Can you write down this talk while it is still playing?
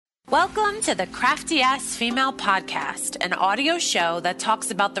Welcome to the Crafty Ass Female Podcast, an audio show that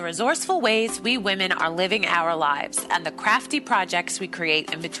talks about the resourceful ways we women are living our lives and the crafty projects we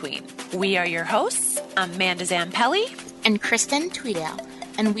create in between. We are your hosts, Amanda Zampelli and Kristen Tweedale,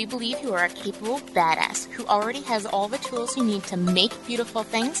 and we believe you are a capable badass who already has all the tools you need to make beautiful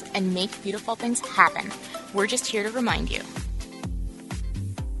things and make beautiful things happen. We're just here to remind you.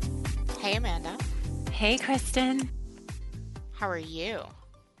 Hey, Amanda. Hey, Kristen. How are you?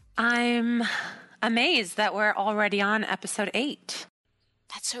 I'm amazed that we're already on episode 8.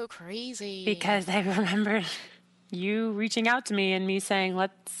 That's so crazy. Because I remember you reaching out to me and me saying,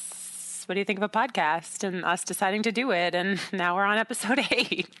 what do you think of a podcast? And us deciding to do it. And now we're on episode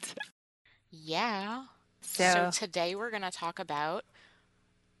 8. Yeah. So today we're going to talk about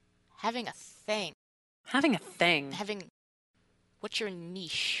having a thing. Having a thing. What's your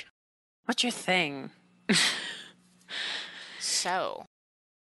niche? What's your thing? So.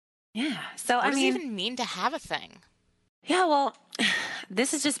 Yeah. So, what does it even mean to have a thing? Yeah, well,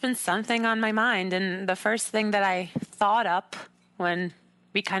 this has just been something on my mind. And the first thing that I thought up when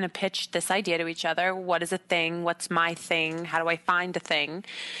we kind of pitched this idea to each other, what is a thing? What's my thing? How do I find a thing?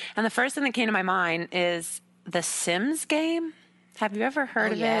 And the first thing that came to my mind is the Sims game. Have you ever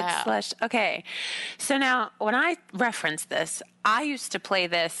heard of it? Okay. So now when I reference this, I used to play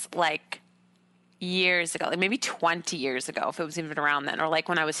this like years ago, like maybe 20 years ago, if it was even around then, or like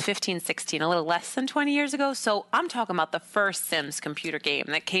when I was 15, 16, a little less than 20 years ago. So I'm talking about the first Sims computer game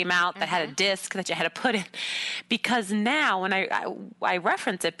that came out that had a disc that you had to put in. Because now when I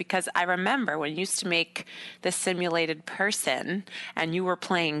reference it, because I remember when you used to make the simulated person and you were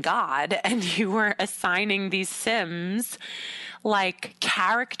playing God and you were assigning these Sims like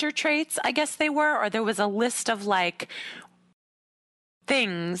character traits, I guess they were, or there was a list of like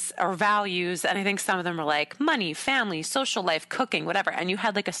things or values, and I think some of them were like money, family, social life, cooking, whatever, and you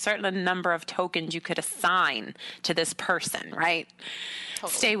had like a certain number of tokens you could assign to this person, right?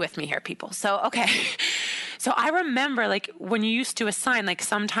 Totally. Stay with me here, people. So, okay. So I remember like when you used to assign, like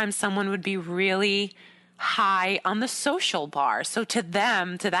sometimes someone would be really high on the social bar. So to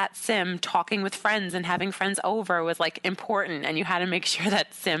them, to that sim, talking with friends and having friends over was like important, and you had to make sure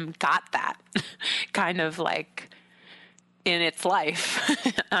that sim got that kind of like in its life,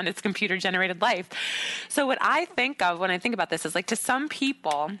 on its computer-generated life. So what I think of when I think about this is like to some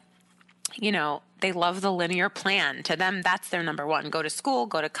people, you know, they love the linear plan. To them, that's their number one. Go to school,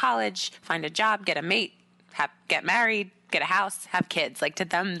 go to college, find a job, get a mate, get married, get a house, have kids. Like to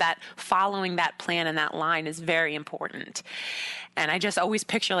them, that following that plan and that line is very important. And I just always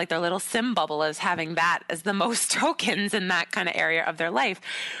picture like their little sim bubble as having that as the most tokens in that kind of area of their life.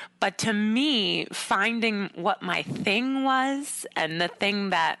 But to me, finding what my thing was and the thing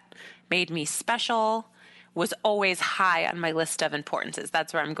that made me special was always high on my list of importances.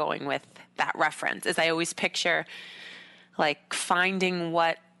 That's where I'm going with that reference, is I always picture like finding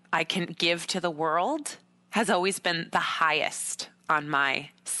what I can give to the world has always been the highest on my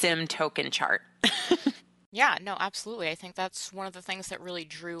sim token chart. Yeah, no, absolutely. I think that's one of the things that really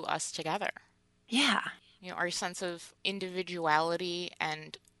drew us together. Yeah. You know, our sense of individuality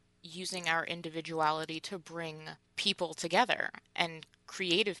and using our individuality to bring people together and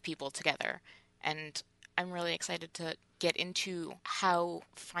creative people together. And I'm really excited to get into how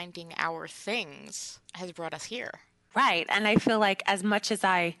finding our things has brought us here. Right. And I feel like as much as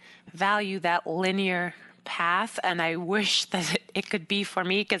I value that linear path, and I wish that it could be for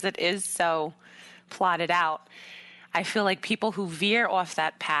me because it is so plotted out, I feel like people who veer off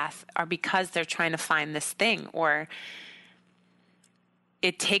that path are because they're trying to find this thing, or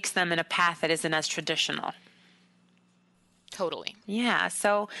it takes them in a path that isn't as traditional. Totally. Yeah.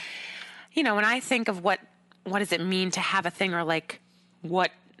 So, you know, when I think of what does it mean to have a thing, or like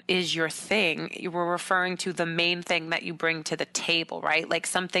what is your thing, you were referring to the main thing that you bring to the table, right? Like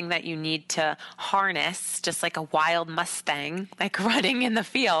something that you need to harness, just like a wild Mustang, like running in the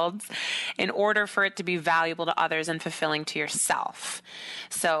fields, in order for it to be valuable to others and fulfilling to yourself.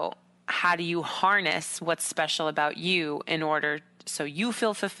 So how do you harness what's special about you in order so you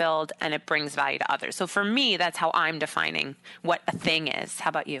feel fulfilled and it brings value to others? So for me, that's how I'm defining what a thing is. How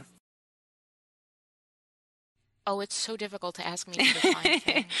about you? Oh, it's so difficult to ask me to define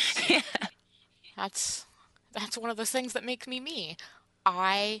things. Yeah. That's one of those things that make me me.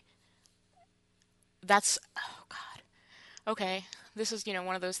 Oh God. Okay, this is,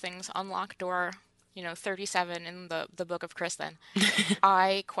 one of those things, unlock door, 37 in the book of Kristen.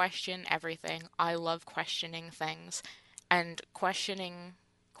 I question everything. I love questioning things. And questioning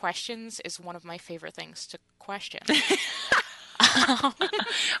questions is one of my favorite things to question.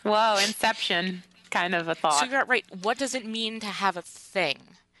 Whoa, Inception kind of a thought. So you're right. What does it mean to have a thing?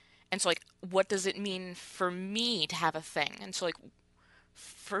 And so, like, what does it mean for me to have a thing? And so, like,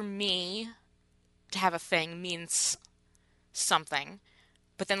 for me to have a thing means something.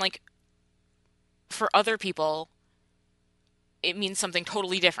 But then, like, for other people, it means something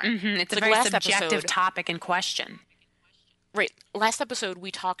totally different. It's a So, like, very last subjective episode, topic and question. right, last episode,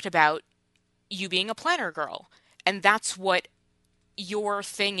 we talked about you being a planner girl. And that's what your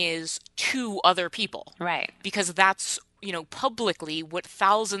thing is to other people. Right. Because that's, publicly what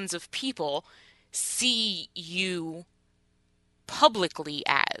thousands of people see you publicly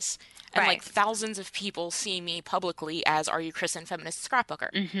as. And like Right. thousands of people see me publicly as Are You Kristen Feminist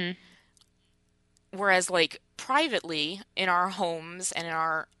Scrapbooker. Whereas like privately in our homes and in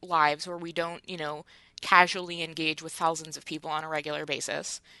our lives where we don't, casually engage with thousands of people on a regular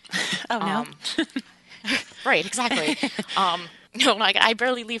basis. Oh, no. Um, right, exactly. No, like I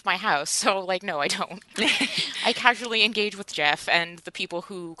barely leave my house, so like no, I don't. I casually engage with Jeff and the people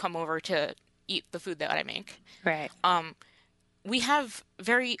who come over to eat the food that I make. Right. We have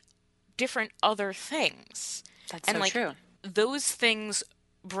very different other things. That's And so like true. those things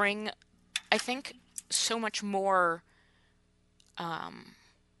bring, I think, so much more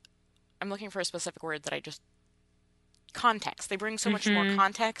I'm looking for a specific word that I just context. They bring so much more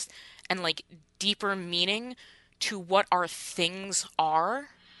context and like deeper meaning to what our things are.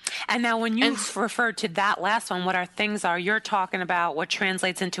 And now when you And refer to that last one, what our things are, you're talking about what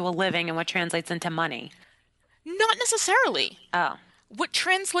translates into a living and what translates into money. not necessarily. Oh. What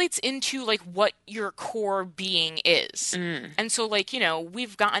translates into like what your core being is. And so like,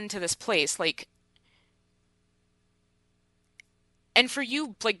 we've gotten to this place like and for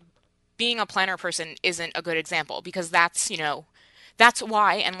you like being a planner person isn't a good example because that's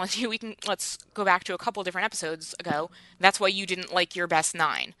why and let's go back to a couple different episodes ago. That's why you didn't like your best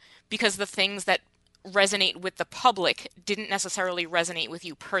nine because the things that resonate with the public didn't necessarily resonate with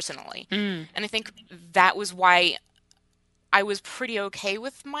you personally. And I think that was why I was pretty okay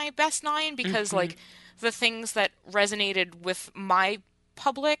with my best nine because like the things that resonated with my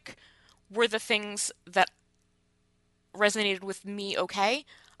public were the things that resonated with me okay.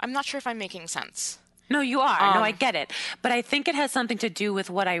 I'm not sure if I'm making sense. No, you are. No, I get it. But I think it has something to do with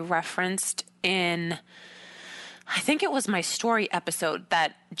what I referenced in, I think it was my story episode,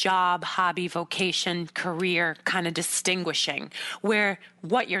 that job, hobby, vocation, career kind of distinguishing, where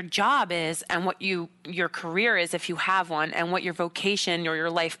what your job is and what your career is if you have one and what your vocation or your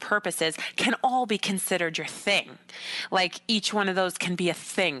life purpose is can all be considered your thing. Like each one of those can be a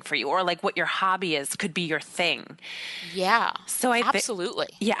thing for you, or like what your hobby is could be your thing. Yeah. So absolutely.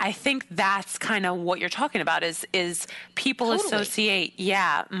 Yeah, I think that's kind of what you're talking about is people Totally. associate,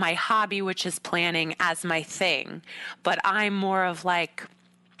 my hobby, which is planning, as my thing. But I'm more of like,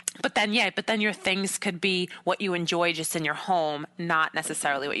 but then your things could be what you enjoy just in your home, not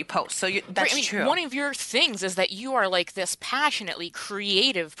necessarily what you post. So that's true. One of your things is that you are like this passionately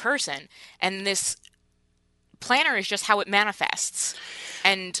creative person, and this planner is just how it manifests.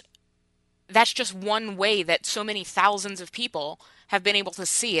 And that's just one way that so many thousands of people have been able to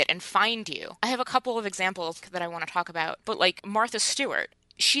see it and find you. I have a couple of examples that I want to talk about, but like Martha Stewart,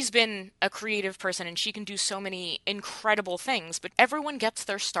 she's been a creative person and she can do so many incredible things, but everyone gets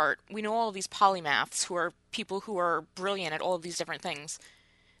their start. We know all of these polymaths who are people who are brilliant at all of these different things.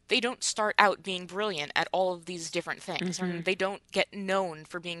 They don't start out being brilliant at all of these different things, or they don't get known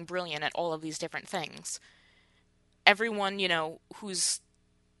for being brilliant at all of these different things. Everyone, who's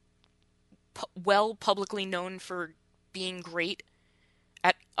well publicly known for being great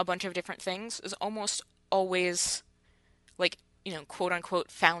at a bunch of different things is almost always like, quote unquote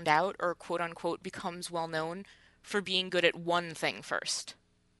found out or quote unquote becomes well known for being good at one thing first.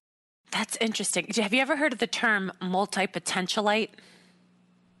 That's interesting. Have you ever heard of the term multi-potentialite?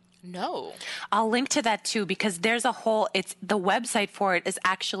 No. I'll link to that too because there's the website for it is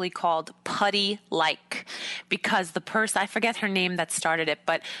actually called Putty Like, because the person, I forget her name that started it,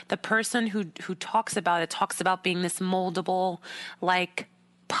 but the person who talks about being this moldable, like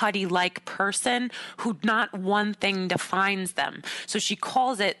putty-like person who not one thing defines them. So she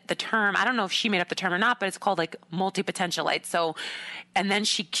calls it the term, I don't know if she made up the term or not, but it's called like multi-potentialite. So, and then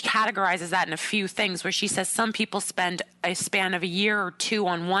she categorizes that in a few things where she says some people spend a span of a year or two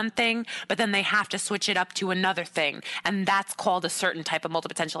on one thing, but then they have to switch it up to another thing. And that's called a certain type of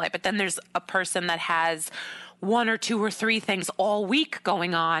multi-potentialite. But then there's a person that has one or two or three things all week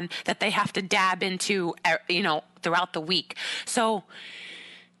going on that they have to dab into, throughout the week. So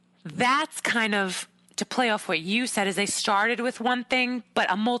that's kind of to play off what you said is they started with one thing,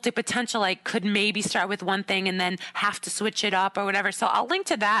 but a multi-potentialite could maybe start with one thing and then have to switch it up or whatever. So I'll link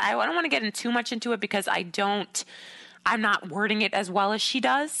to that. I don't want to get in too much into it because I don't I'm not wording it as well as she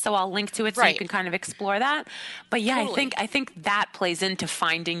does, so I'll link to it so you Right. can kind of explore that. But yeah, Totally. I think that plays into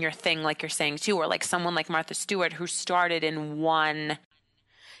finding your thing, like you're saying too, or like someone like Martha Stewart who started in one.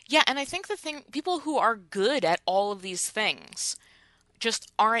 Yeah, and I think the thing, people who are good at all of these things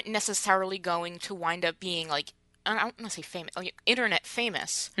just aren't necessarily going to wind up being like, I don't want to say famous, like internet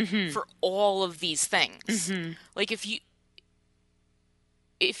famous Mm-hmm. for all of these things. Mm-hmm. Like if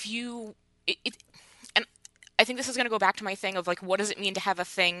you, it and I think this is going to go back to my thing of like, what does it mean to have a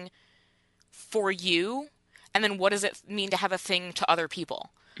thing for you? And then what does it mean to have a thing to other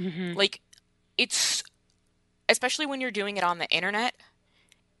people? Mm-hmm. Like, it's, especially when you're doing it on the internet,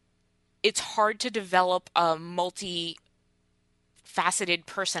 it's hard to develop a multifaceted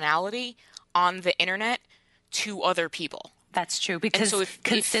personality on the internet to other people. That's true And so because if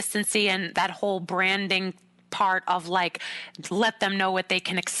consistency and that whole branding part of like let them know what they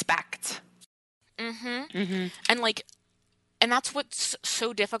can expect. hmm Mm-hmm. and like and that's what's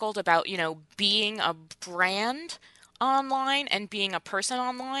so difficult about, being a brand online and being a person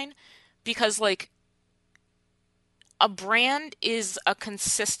online because like a brand is a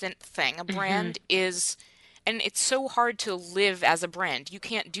consistent thing. A Mm-hmm. brand is and it's so hard to live as a brand. You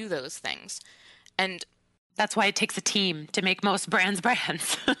can't do those things. And That's why it takes a team to make most brands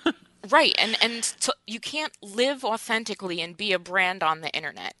brands. right, you can't live authentically and be a brand on the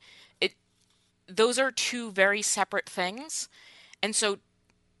internet. It Those are two very separate things. And so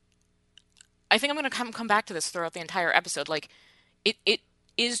I think I'm going to come back to this throughout the entire episode. Like it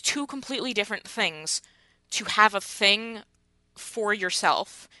is two completely different things to have a thing for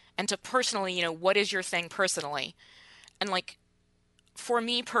yourself and to personally, what is your thing personally? And like for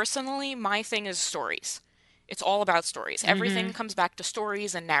me personally, my thing is stories. It's all about stories. Mm-hmm. Everything comes back to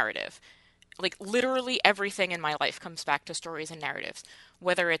stories and narrative. Like literally everything in my life comes back to stories and narratives.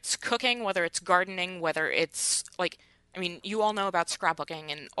 Whether it's cooking, whether it's gardening, whether it's like, I mean, you all know about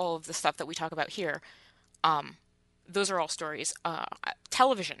scrapbooking and all of the stuff that we talk about here. Um, those are all stories.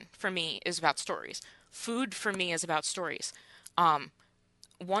 Television for me is about stories. Food for me is about stories. Um,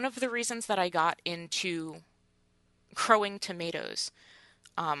 One of the reasons that I got into growing tomatoes,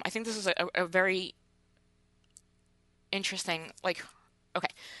 I think this is a very interesting, like, okay,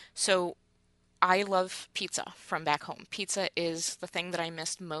 so I love pizza from back home. Pizza is the thing that I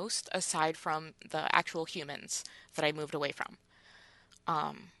missed most aside from the actual humans that I moved away from.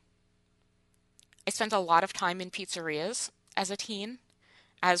 Um, I spent a lot of time in pizzerias as a teen,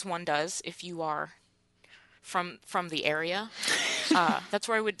 as one does if you are from the area. That's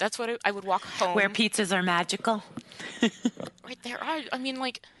what I would walk Where home. pizzas are magical. Right there, I mean,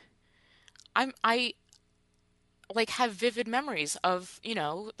 like I like have vivid memories of,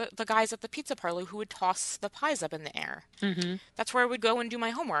 the guys at the pizza parlor who would toss the pies up in the air. Mm-hmm. That's where I would go and do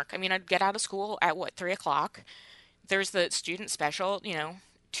my homework. I mean, I'd get out of school at what, 3 o'clock. There's the student special,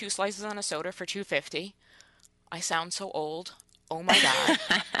 two slices on a soda for 2.50. I sound so old. Oh my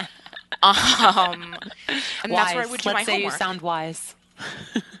God. Um, and that's where I Wise. would do Let's my say you homework. sound wise.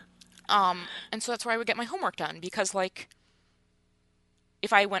 And so that's where I would get my homework done because like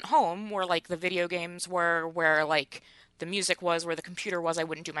if I went home where like the video games were, where like the music was, where the computer was, I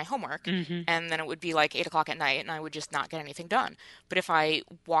wouldn't do my homework. Mm-hmm. And then it would be like 8 o'clock at night and I would just not get anything done. But if I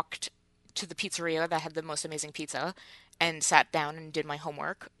walked to the pizzeria that had the most amazing pizza and sat down and did my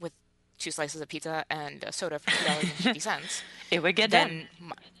homework with two slices of pizza and a soda for $2.50, It would get done. then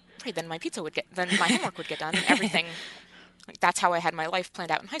my, right, then my pizza would get, then my homework would get done and everything. Like, that's how I had my life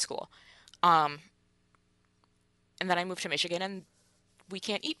planned out in high school. Um, and then I moved to Michigan and we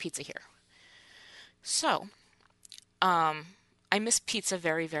can't eat pizza here. So, um, I miss pizza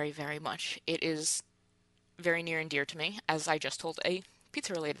very, very, very much. It is very near and dear to me, as I just told a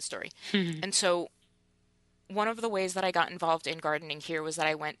pizza related story. Mm-hmm. And so, one of the ways that I got involved in gardening here was that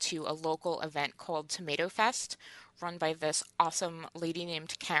I went to a local event called Tomato Fest, run by this awesome lady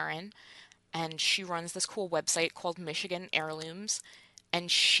named Karen. And she runs this cool website called Michigan Heirlooms.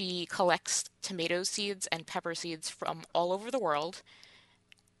 And she collects tomato seeds and pepper seeds from all over the world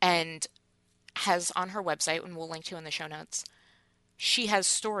and has on her website, and we'll link to in the show notes, she has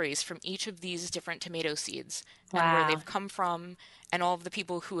stories from each of these different tomato seeds and where Wow. they've come from and all of the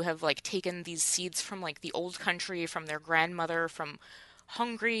people who have like taken these seeds from like the old country, from their grandmother, from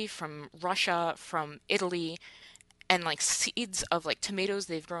Hungary, from Russia, from Italy, and like seeds of like tomatoes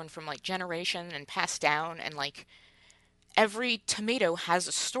they've grown from like generation and passed down and like every tomato has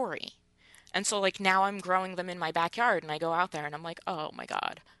a story. And so like now I'm growing them in my backyard and I go out there and I'm like, "Oh my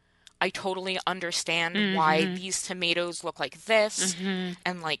God. I totally understand why Mm-hmm. these tomatoes look like this." Mm-hmm.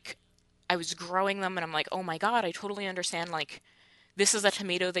 And like I was growing them and I'm like, "Oh my God, I totally understand like this is a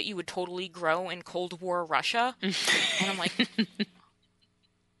tomato that you would totally grow in Cold War Russia. And I'm like,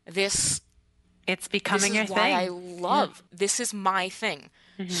 this It's this becoming is your why I thing. Yeah. love. This is my thing.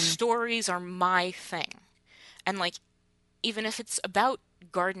 Stories are my thing. And like, even if it's about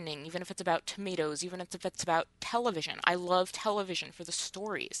gardening, even if it's about tomatoes, even if it's about television, I love television for the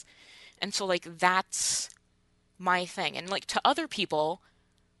stories. And so like that's my thing. And like to other people,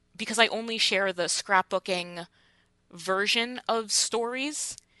 because I only share the scrapbooking version of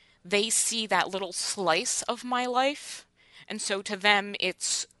stories, they see that little slice of my life. And so to them,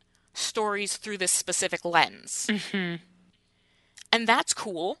 it's stories through this specific lens. And that's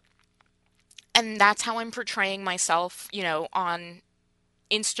cool. And that's how I'm portraying myself, on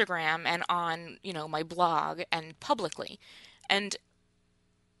Instagram and on, my blog and publicly. And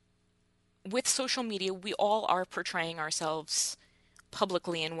with social media, we all are portraying ourselves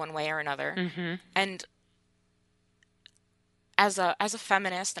publicly in one way or another. And as a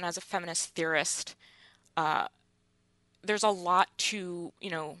feminist and as a feminist theorist, uh, there's a lot to,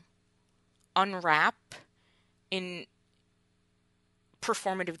 unwrap in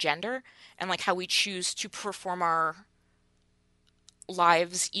performative gender and like how we choose to perform our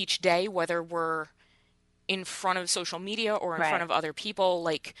lives each day, whether we're in front of social media or in front Right. of other people.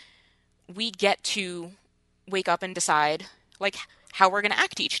 Like we get to wake up and decide like how we're going to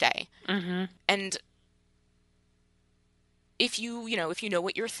act each day. And if you know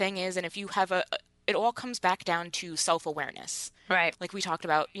what your thing is, and if you have it all comes back down to self-awareness. Right. Like we talked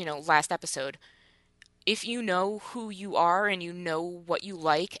about, last episode. If you know who you are and you know what you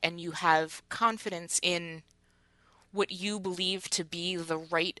like and you have confidence in what you believe to be the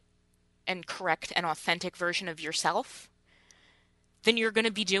right and correct and authentic version of yourself, then you're going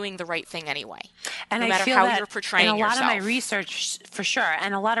to be doing the right thing anyway, And no I matter feel how that you're in a portraying lot of my yourself. research, for sure,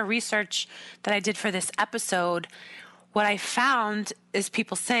 and a lot of research that I did for this episode, what I found is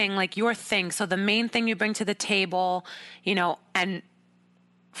people saying, like, your thing. So the main thing you bring to the table, and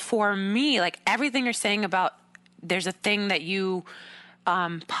for me, like, everything you're saying about there's a thing that you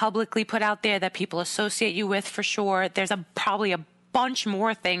publicly put out there that people associate you with, for sure. There's probably a bunch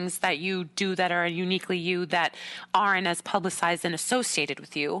more things that you do that are uniquely you that aren't as publicized and associated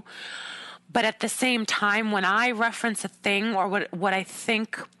with you. But at the same time, when I reference a thing or what I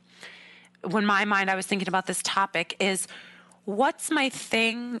think, when my mind I was thinking about this topic is, what's my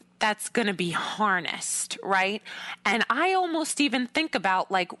thing that's going to be harnessed, right? And I almost even think about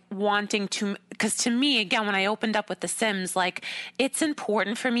like wanting to, because to me, again, when I opened up with The Sims, like it's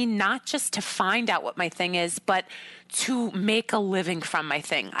important for me not just to find out what my thing is, but to make a living from my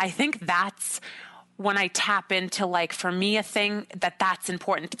thing. I think that's when I tap into, like, for me, a thing that's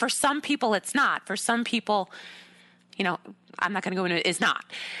important. For some people, it's not. For some people, I'm not going to go into it, is not.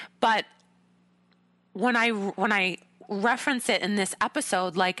 But when I reference it in this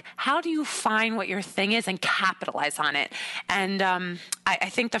episode, like, how do you find what your thing is and capitalize on it? And I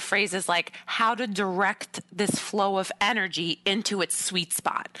think the phrase is like how to direct this flow of energy into its sweet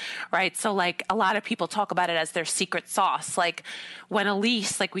spot, right? So like a lot of people talk about it as their secret sauce. Like when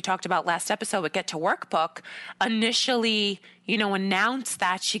Elise, like we talked about last episode with Get to Workbook, initially, announced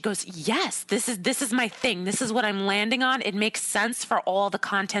that, she goes, yes, this is my thing. This is what I'm landing on. It makes sense for all the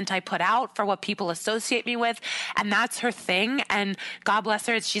content I put out, for what people associate me with. And that's her thing. And God bless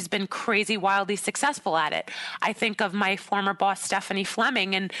her, she's been crazy, wildly successful at it. I think of my former boss, Stephanie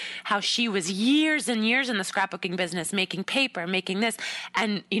Fleming, and how she was years and years in the scrapbooking business, making paper, making this,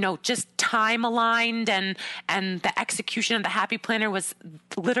 and, just time aligned, and the execution of the Happy Planner was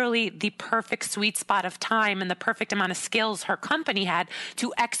literally the perfect sweet spot of time and the perfect amount of skills her company had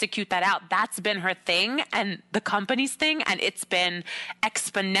to execute that out. That's been her thing and the company's thing, and it's been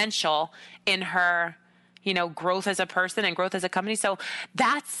exponential in her, growth as a person and growth as a company. So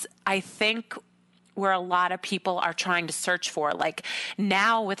that's, I think, where a lot of people are trying to search for. Like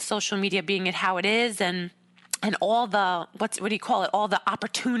now with social media being it how it is, and all the, what do you call it? All the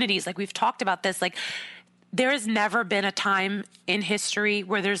opportunities, like we've talked about this, like there has never been a time in history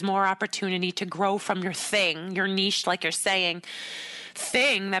where there's more opportunity to grow from your thing, your niche, like you're saying,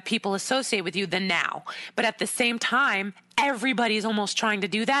 thing that people associate with you than now. But at the same time, everybody's almost trying to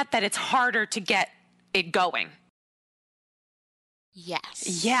do that it's harder to get it going.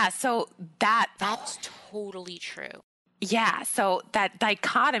 Yes. Yeah, so That's totally true. yeah, so that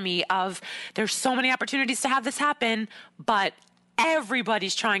dichotomy of there's so many opportunities to have this happen, but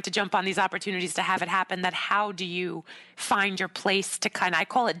everybody's trying to jump on these opportunities to have it happen, that how do you find your place to I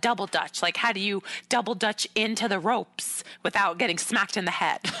call it double dutch. Like how do you double dutch into the ropes without getting smacked in the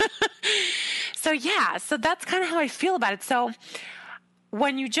head? So yeah, so that's kind of how I feel about it. So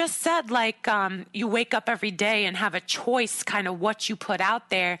when you just said like you wake up every day and have a choice kind of what you put out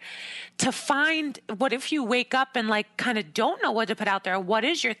there, to find what if you wake up and like kind of don't know what to put out there, what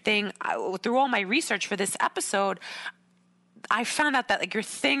is your thing? Through all my research for this episode, I found out that like your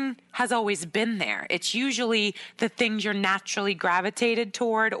thing has always been there. It's usually the things you're naturally gravitated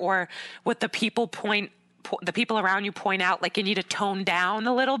toward, or what the people around you point out, like you need to tone down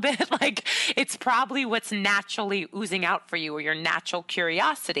a little bit. Like it's probably what's naturally oozing out for you, or your natural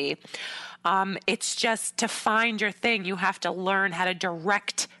curiosity. It's just to find your thing, you have to learn how to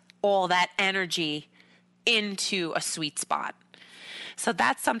direct all that energy into a sweet spot. So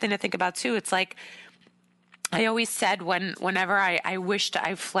that's something to think about too. It's like, I always said whenever I wished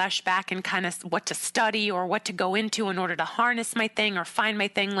I flashed back and kind of what to study or what to go into in order to harness my thing or find my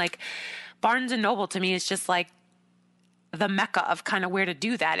thing, like Barnes and Noble to me is just like the mecca of kind of where to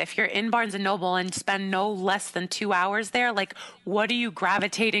do that. If you're in Barnes and Noble and spend no less than 2 hours there, like what are you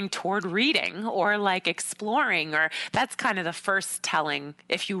gravitating toward reading or like exploring? Or that's kind of the first telling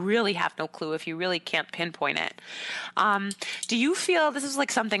if you really have no clue, if you really can't pinpoint it. Do you feel, this is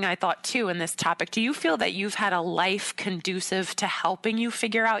like something I thought too in this topic, do you feel that you've had a life conducive to helping you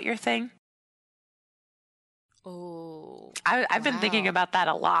figure out your thing? Oh, I've been thinking wow. about that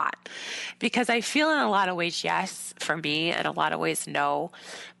a lot, because I feel in a lot of ways, yes, for me, and a lot of ways, no.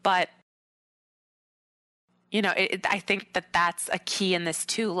 But, I think that that's a key in this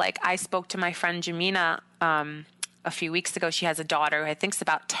too. Like I spoke to my friend Jamina a few weeks ago. She has a daughter who I think's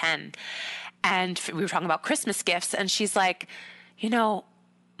about 10. And we were talking about Christmas gifts. And she's like, you know,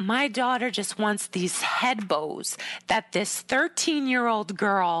 my daughter just wants these head bows that this 13-year-old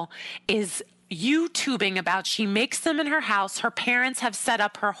girl is YouTubing about. She makes them in her house. Her parents have set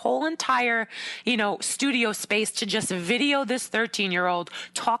up her whole entire, studio space to just video this 13-year-old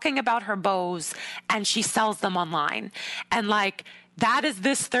talking about her bows, and she sells them online. And like, that is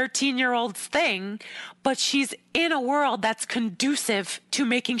this 13-year-old's thing, but she's in a world that's conducive to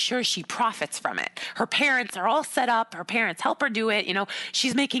making sure she profits from it. Her parents are all set up. Her parents help her do it.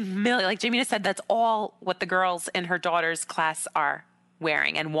 She's making millions. Like Jamina said, that's all what the girls in her daughter's class are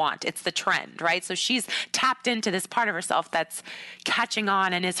wearing and want. It's the trend, right? So she's tapped into this part of herself that's catching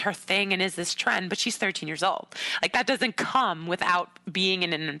on and is her thing and is this trend, but she's 13 years old. Like that doesn't come without being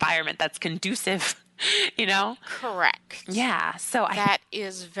in an environment that's conducive, you know? Correct. Yeah. So That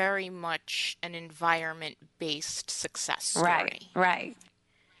is very much an environment-based success right, story. right.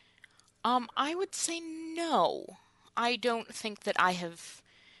 I would say no. I don't think that I have.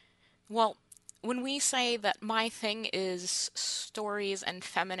 Well, when we say that my thing is stories and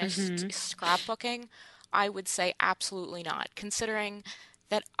feminist Hmm. scrapbooking, I would say absolutely not. Considering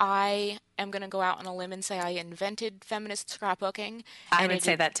that I am going to go out on a limb and say I invented feminist scrapbooking, I and would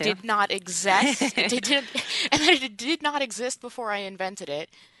say that too. did not exist. It did, and that it did not exist before I invented it.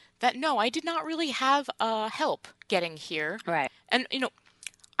 That no, I did not really have help getting here, Right. and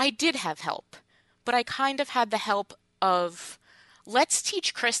I did have help, but I kind of had the help of let's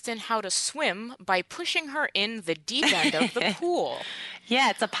teach Kristen how to swim by pushing her in the deep end of the pool. Yeah,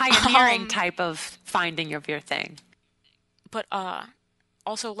 it's a pioneering Um, type of finding of your thing. but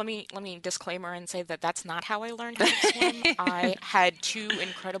also let me disclaimer and say that that's not how I learned how to swim. I had two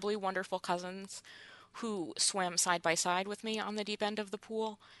incredibly wonderful cousins who swam side by side with me on the deep end of the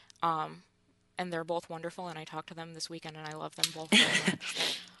pool. Um, and they're both wonderful, and I talked to them this weekend, and I love them both very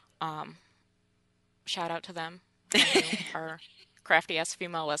much. Um, Shout out to them from you, our crafty ass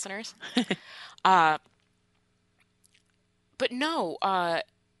female listeners. Uh, but no,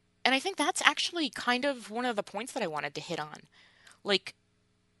 and I think that's actually kind of one of the points that I wanted to hit on. Like,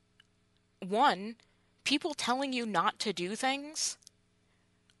 one, people telling you not to do things,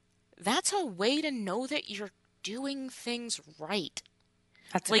 that's a way to know that you're doing things right.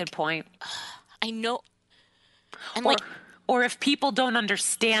 That's a good Like, point. I know, and Or like, or if people don't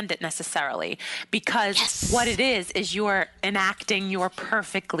understand it necessarily, because what yes, it is you're enacting your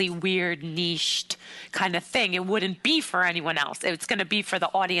perfectly weird niched kind of thing. It wouldn't be for anyone else. It's going to be for the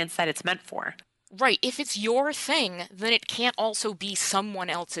audience that it's meant for. right, if it's your thing, then it can't also be someone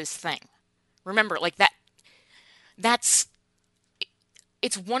else's thing. Remember, like that's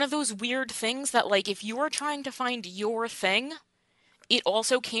it's one of those weird things that like if you are trying to find your thing, it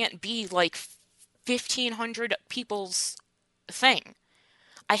also can't be like 1500 people's thing.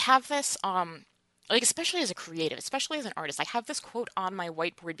 I have this like especially as a creative, especially as an artist, I have this quote on my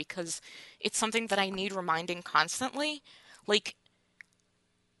whiteboard because it's something that I need reminding constantly. Like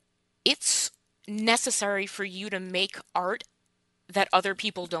it's necessary for you to make art that other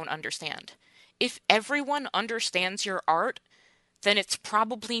people don't understand. If everyone understands your art, then it's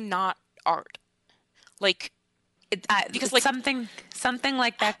probably not art. Like Because It's like something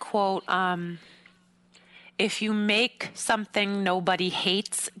like that quote. If you make something nobody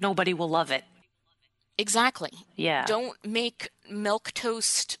hates, nobody will love it. exactly. Yeah. Don't make milk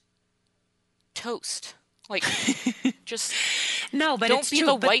toast. Like just No, but don't it's be true.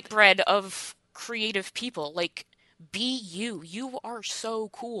 the But white bread of creative people. Like be you. You are so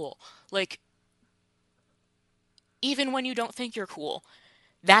cool. Like even when you don't think you're cool,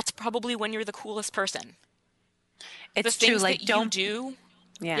 that's probably when you're the coolest person. The it's true. things Like, that you don't, do,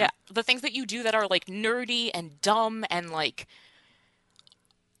 yeah. yeah, the things that you do that are like nerdy and dumb and like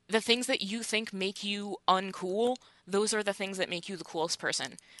the things that you think make you uncool, those are the things that make you the coolest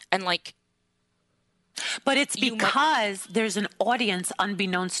person. And like But it's you might because there's an audience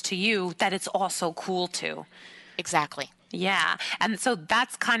unbeknownst to you that it's also cool to. exactly. Yeah. And so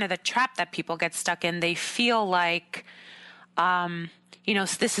that's kind of the trap that people get stuck in. They feel like,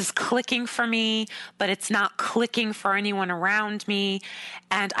 this is clicking for me, but it's not clicking for anyone around me.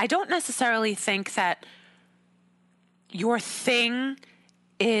 And I don't necessarily think that your thing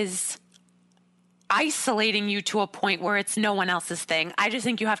is isolating you to a point where it's no one else's thing. I just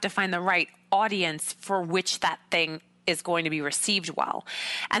think you have to find the right audience for which that thing is going to be received well.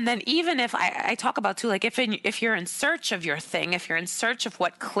 And then even if I talk about too, like if you're in search of your thing, if you're in search of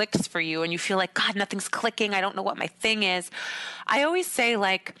what clicks for you and you feel like, God, nothing's clicking, I don't know what my thing is. I always say,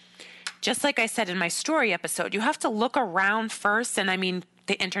 like, just like I said in my story episode, you have to look around first. And I mean,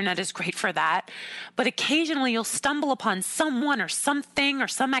 the internet is great for that. But occasionally you'll stumble upon someone or something or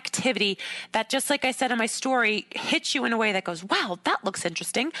some activity that, just like I said in my story, hits you in a way that goes, wow, that looks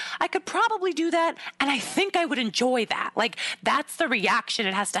interesting. I could probably do that. And I think I would enjoy that. Like, that's the reaction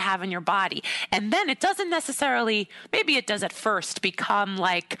it has to have in your body. And then it doesn't necessarily, maybe it does at first, become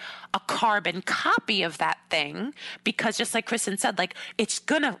like a carbon copy of that thing. Because just like Kristen said, like, it's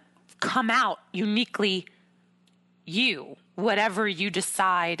going to come out uniquely you, whatever you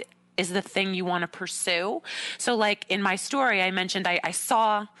decide is the thing you want to pursue. So like in my story, I mentioned I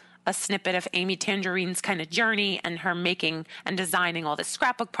saw a snippet of Amy Tangerine's kind of journey and her making and designing all this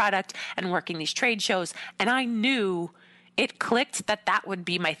scrapbook product and working these trade shows. And I knew it clicked that would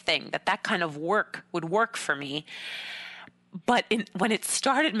be my thing, that kind of work would work for me. But when it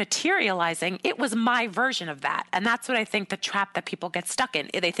started materializing, it was my version of that. And that's what I think the trap that people get stuck in.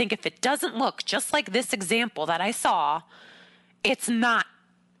 They think if it doesn't look just like this example that I saw, it's not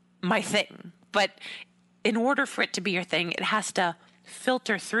my thing. But in order for it to be your thing, it has to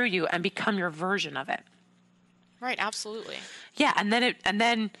filter through you and become your version of it. Right, absolutely. Yeah, and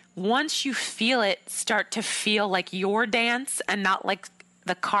then once you feel it start to feel like your dance and not like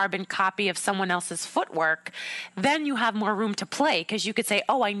the carbon copy of someone else's footwork, then you have more room to play because you could say,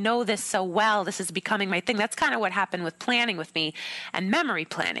 oh, I know this so well. This is becoming my thing. That's kind of what happened with planning with me and memory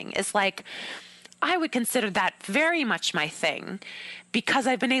planning. Is like, I would consider that very much my thing because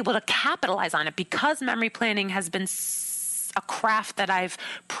I've been able to capitalize on it because memory planning has been a craft that I've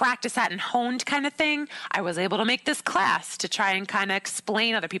practiced at and honed kind of thing. I was able to make this class to try and kind of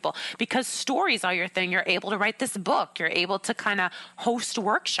explain other people because stories are your thing. You're able to write this book. You're able to kind of host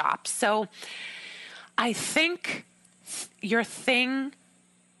workshops. So I think your thing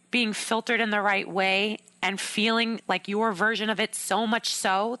being filtered in the right way and feeling like your version of it so much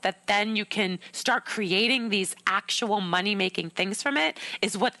so that then you can start creating these actual money-making things from it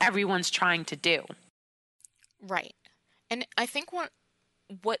is what everyone's trying to do. Right. And I think what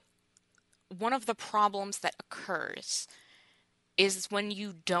one of the problems that occurs is when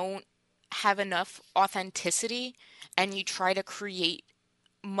you don't have enough authenticity and you try to create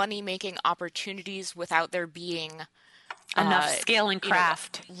money-making opportunities without there being Enough uh, skill and you know,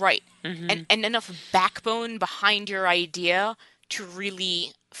 craft. right. Hmm. And enough backbone behind your idea to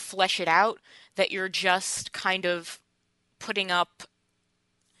really flesh it out that you're just kind of putting up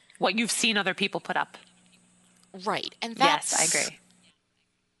What you've seen other people put up. right. And Yes, I that's agree.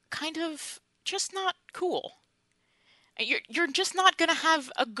 kind of just not cool. You're just not going to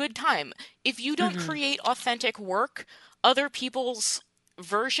have a good time. If you don't Hmm. create authentic work, other people's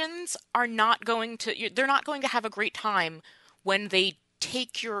versions are not going to they're not going to have a great time when they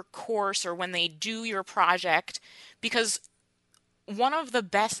take your course or when they do your project because one of the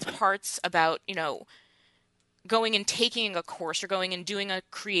best parts about, going and taking a course or going and doing a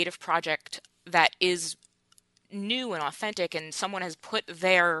creative project that is new and authentic and someone has put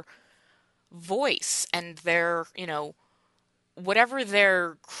their voice and their, whatever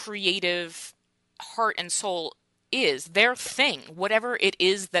their creative heart and soul is, their thing, whatever it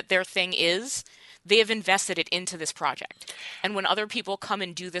is that their thing is, they have invested it into this project. And when other people come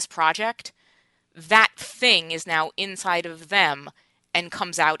and do this project, that thing is now inside of them and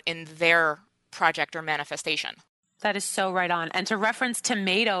comes out in their project or manifestation. That is so right on. And to reference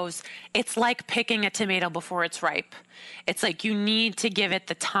tomatoes, it's like picking a tomato before it's ripe. It's like you need to give it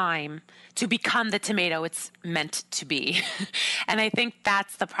the time to become the tomato it's meant to be. And I think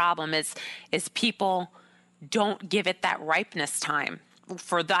that's the problem is people don't give it that ripeness time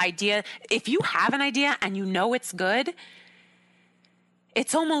for the idea. If you have an idea and you know it's good,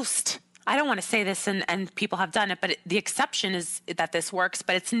 it's almost, I don't want to say this and people have done it, but the exception is that this works,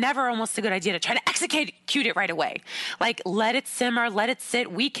 but it's never almost a good idea to try to execute it right away. Like, let it simmer, let it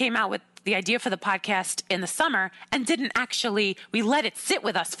sit. We came out with the idea for the podcast in the summer and we let it sit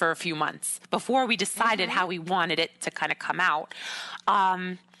with us for a few months before we decided how we wanted it to kind of come out.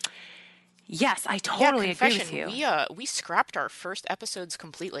 Yes, I totally agree with you. We scrapped our first episodes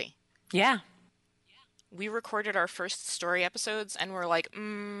completely. Yeah. We recorded our first story episodes and we're like,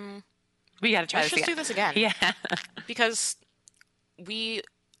 we got to try let's just do this again. Yeah. Because we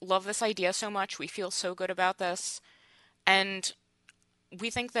love this idea so much. We feel so good about this. And we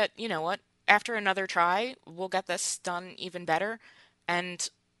think that, you know what, after another try, we'll get this done even better. And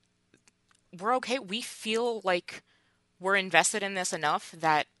we're okay. We feel like we're invested in this enough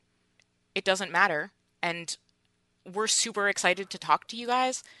that it doesn't matter. And we're super excited to talk to you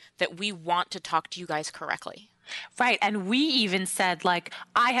guys, that we want to talk to you guys correctly. Right. And we even said, like,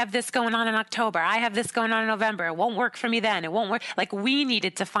 I have this going on in October. I have this going on in November. It won't work for me then. It won't work. Like, we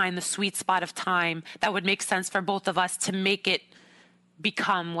needed to find the sweet spot of time that would make sense for both of us to make it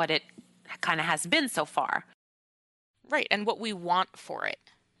become what it kind of has been so far. Right. And what we want for it.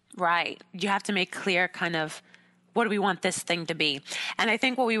 Right. You have to make clear kind of, what do we want this thing to be? And I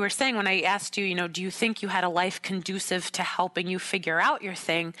think what we were saying when I asked you, do you think you had a life conducive to helping you figure out your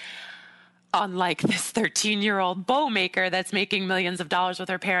thing? Unlike this 13-year-old bow maker that's making millions of dollars with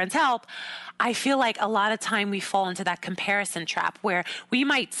her parents' help, I feel like a lot of time we fall into that comparison trap where we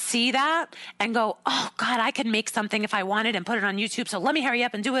might see that and go, oh God, I could make something if I wanted and put it on YouTube. So let me hurry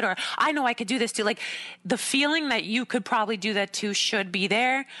up and do it. Or I know I could do this too. Like, the feeling that you could probably do that too should be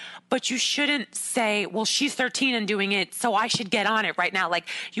there, but you shouldn't say, well, she's 13 and doing it, so I should get on it right now. Like,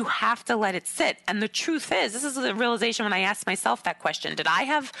 you have to let it sit. And the truth is, this is the realization when I asked myself that question, did I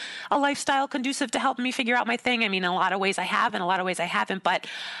have a lifestyle conducive to help me figure out my thing? I mean, in a lot of ways I have, in a lot of ways I haven't, but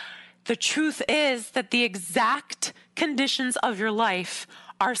the truth is that the exact conditions of your life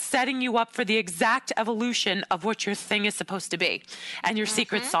are setting you up for the exact evolution of what your thing is supposed to be and your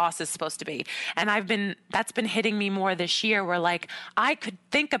secret sauce is supposed to be. And that's been hitting me more this year, where, like, I could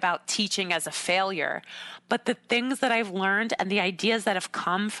think about teaching as a failure, but the things that I've learned and the ideas that have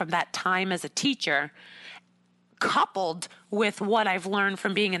come from that time as a teacher, coupled with what I've learned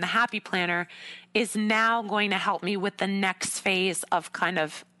from being in the Happy Planner, is now going to help me with the next phase of kind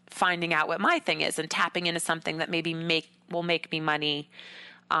of finding out what my thing is and tapping into something that maybe will make me money,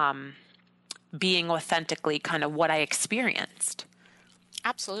 being authentically kind of what I experienced.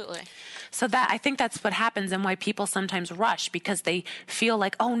 Absolutely. So I think that's what happens, and why people sometimes rush, because they feel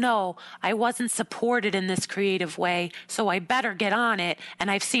like, oh no, I wasn't supported in this creative way, so I better get on it.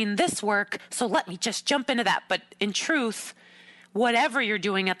 And I've seen this work, so let me just jump into that. But in truth, whatever you're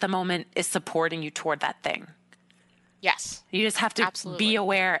doing at the moment is supporting you toward that thing. Yes. You just have to Absolutely. be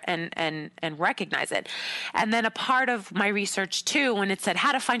aware and recognize it. And then a part of my research too, when it said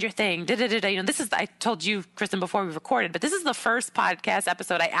how to find your thing, this is, I told you, Kristen, before we recorded, but this is the first podcast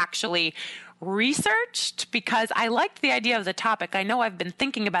episode I actually researched, because I liked the idea of the topic. I know I've been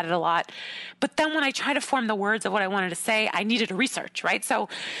thinking about it a lot, but then when I try to form the words of what I wanted to say, I needed to research, right? So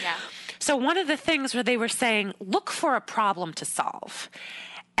one of the things where they were saying, look for a problem to solve.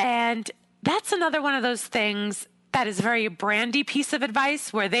 And that's another one of those things that is very brandy piece of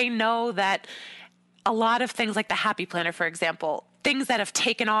advice, where they know that a lot of things like the Happy Planner, for example, things that have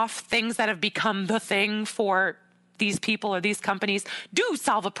taken off, things that have become the thing for these people or these companies, do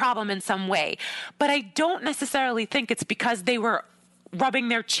solve a problem in some way. But I don't necessarily think it's because they were rubbing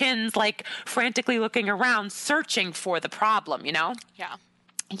their chins, like frantically looking around, searching for the problem, Yeah.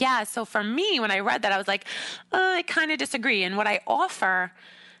 Yeah. So for me, when I read that, I was like, I kind of disagree. And what I offer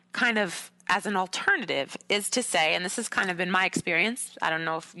kind of as an alternative is to say, and this has kind of been my experience, I don't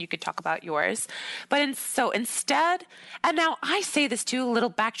know if you could talk about yours, but so instead, and now I say this too, a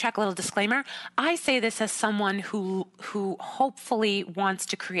little disclaimer, I say this as someone who hopefully wants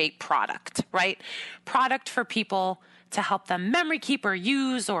to create product, right? Product for people to help them memory keep or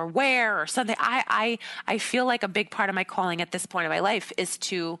use or wear or something. I feel like a big part of my calling at this point of my life is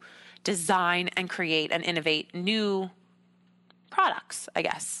to design and create and innovate new products, I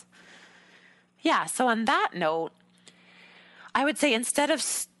guess. Yeah, so on that note, I would say instead of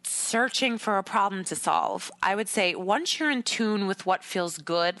searching for a problem to solve. I would say once you're in tune with what feels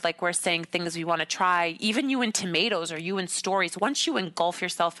good, like we're saying things we want to try, even you in tomatoes or you in stories, once you engulf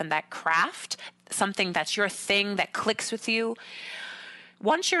yourself in that craft, something that's your thing that clicks with you,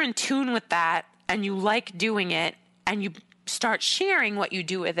 once you're in tune with that and you like doing it and you start sharing what you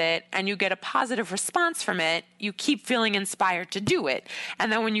do with it and you get a positive response from it, you keep feeling inspired to do it.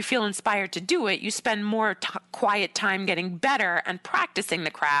 And then when you feel inspired to do it, you spend more quiet time getting better and practicing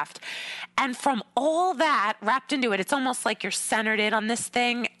the craft. And from all that wrapped into it, it's almost like you're centered in on this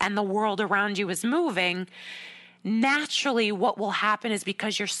thing and the world around you is moving. Naturally, what will happen is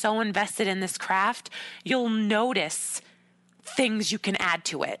because you're so invested in this craft, you'll notice things you can add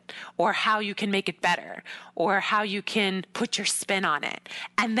to it, or how you can make it better, or how you can put your spin on it.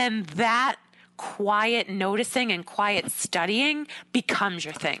 And then that quiet noticing and quiet studying becomes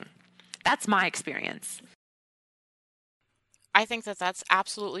your thing. That's my experience. I think that that's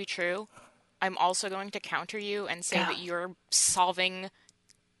absolutely true. I'm also going to counter you and say Go. that you're solving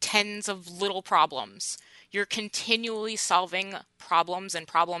tens of little problems. You're continually solving problems and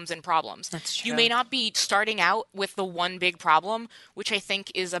problems and problems. That's You true. may not be starting out with the one big problem, which I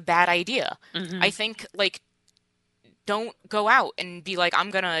think is a bad idea. I think, like, don't go out and be like,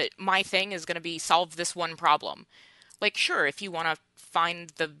 my thing is gonna be solve this one problem. Like, sure, if you want to find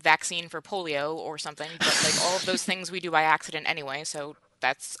the vaccine for polio or something, but like all of those things we do by accident anyway, so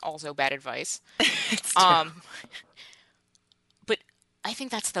that's also bad advice. It's true. Um, but I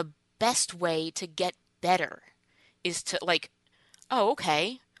think that's the best way to get better is to like, oh,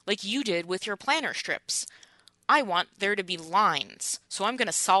 okay, like you did with your planner strips. I want there to be lines, so I'm going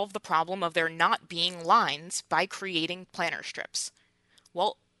to solve the problem of there not being lines by creating planner strips.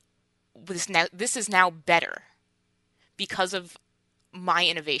 Well, this is now better because of my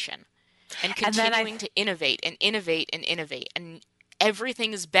innovation and And then I continuing to innovate and innovate and innovate. And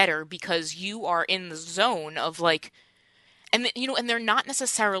everything is better because you are in the zone of like, and they're not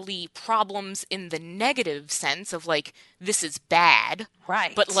necessarily problems in the negative sense of like, this is bad,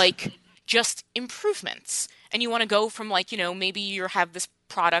 but right. like just improvements. And you want to go from like, maybe you have this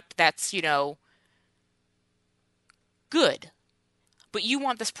product that's, good, but you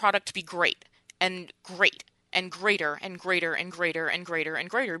want this product to be great and great and greater and greater and greater and greater and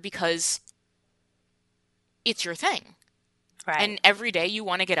greater because it's your thing. Right. And every day you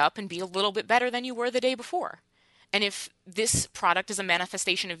want to get up and be a little bit better than you were the day before. And if this product is a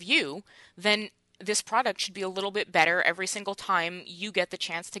manifestation of you, then this product should be a little bit better every single time you get the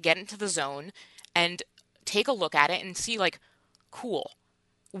chance to get into the zone and take a look at it and see, like, cool,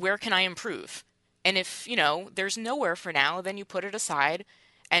 where can I improve? And if, there's nowhere for now, then you put it aside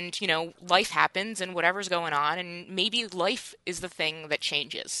and, life happens and whatever's going on, and maybe life is the thing that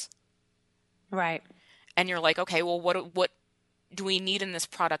changes. Right. And you're like, okay, well, what do we need in this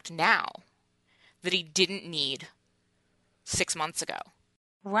product now that he didn't need 6 months ago?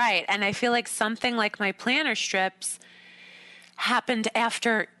 Right. And I feel like something like my planner strips happened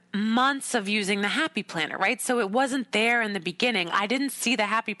after months of using the Happy Planner, right? So it wasn't there in the beginning. I didn't see the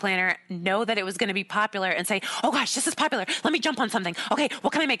Happy Planner, know that it was going to be popular and say, oh gosh, this is popular. Let me jump on something. Okay,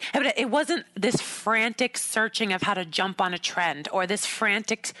 what can I make? But it wasn't this frantic searching of how to jump on a trend or this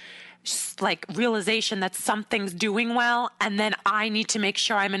frantic like realization that something's doing well and then I need to make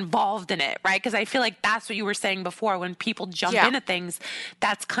sure I'm involved in it, right? Because I feel like that's what you were saying before. When people jump Yeah. into things,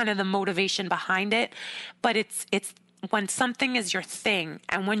 that's kind of the motivation behind it. But it's when something is your thing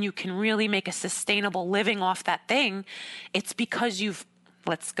and when you can really make a sustainable living off that thing, it's because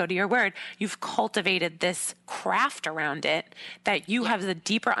let's go to your word, you've cultivated this craft around it that you Yeah. have the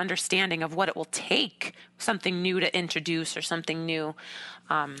deeper understanding of what it will take, something new to introduce or something new,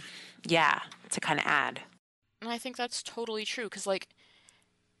 to kind of add. And I think that's totally true because, like,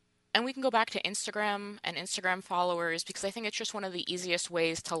 and we can go back to Instagram and Instagram followers because I think it's just one of the easiest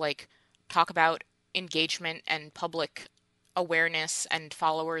ways to, like, talk about engagement and public awareness and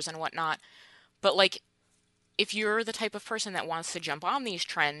followers and whatnot. But, like, if you're the type of person that wants to jump on these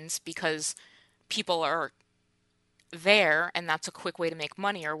trends because people are there and that's a quick way to make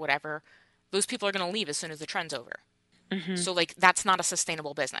money or whatever, those people are going to leave as soon as the trend's over. Mm-hmm. So like that's not a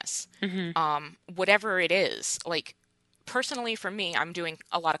sustainable business. Mm-hmm. Whatever it is, like personally for me, I'm doing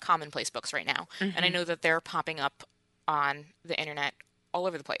a lot of commonplace books right now, and I Mm-hmm. know that they're popping up on the internet all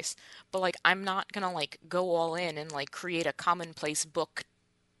over the place. But like I'm not gonna like go all in and like create a commonplace book,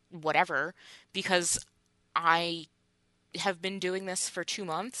 whatever, because I have been doing this for 2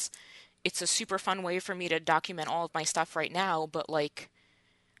 months. It's a super fun way for me to document all of my stuff right now, but like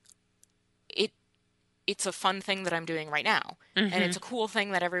it it's a fun thing that I'm doing right now. And Mm-hmm. it's a cool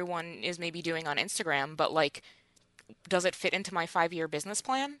thing that everyone is maybe doing on Instagram, but like Does it fit into my 5-year business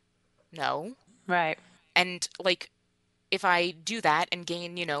plan? No. Right. And like, if I do that and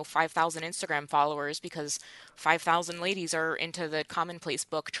gain, 5,000 Instagram followers because 5,000 ladies are into the commonplace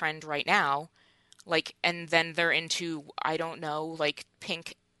book trend right now, like, and then they're into, I don't know, like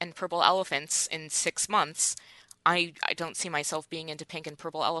pink and purple elephants in 6 months, I don't see myself being into pink and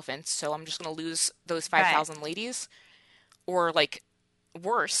purple elephants, so I'm just going to lose those Right. 5,000 ladies. Or, like,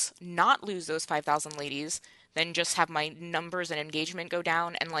 worse, not lose those 5,000 ladies, then just have my numbers and engagement go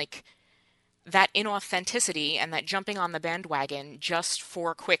down. And, like, that inauthenticity and that jumping on the bandwagon just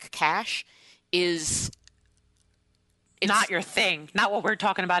for quick cash is, Not it's your thing. Not what we're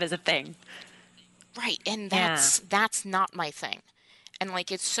talking about is a thing. right. And Yeah. that's not my thing. And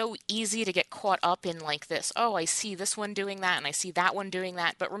like it's so easy to get caught up in like this, oh, I see this one doing that and I see that one doing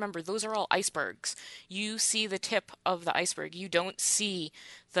that. But remember, those are all icebergs. You see the tip of the iceberg. You don't see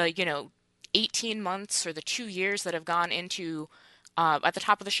the, 18 months or the 2 years that have gone into, at the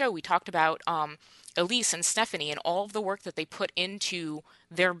top of the show, we talked about Elise and Stephanie and all of the work that they put into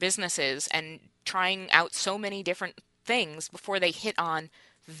their businesses and trying out so many different things before they hit on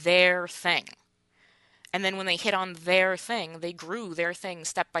their thing. And then when they hit on their thing, they grew their thing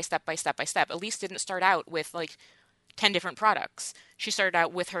step by step by step by step. Elise didn't start out with like 10 different products. She started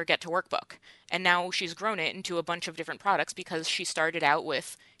out with her Get to Work book. And now she's grown it into a bunch of different products because she started out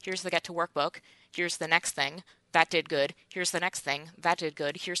with here's the Get to Work book, here's the next thing, that did good, here's the next thing, that did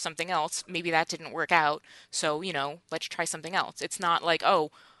good, here's something else, maybe that didn't work out, so, let's try something else. It's not like, oh,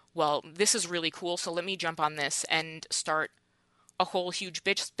 well, this is really cool, so let me jump on this and start a whole huge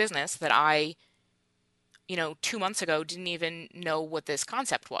business that I 2 months ago didn't even know what this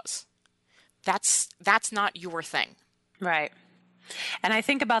concept was. That's not your thing. Right. And I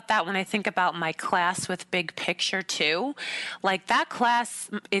think about that when I think about my class with Big Picture too. Like that class,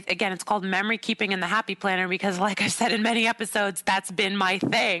 again, it's called Memory Keeping in the Happy Planner because, like I've said in many episodes, that's been my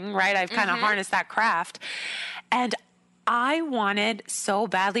thing, right? I've kind of Mm-hmm. harnessed that craft. And I wanted so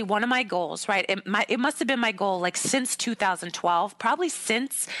badly one of my goals, right? It must have been my goal like since 2012, probably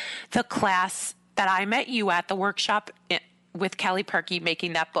since the class that I met you at the workshop with Kelly Perky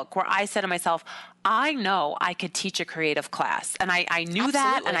making that book, where I said to myself, I know I could teach a creative class. And I knew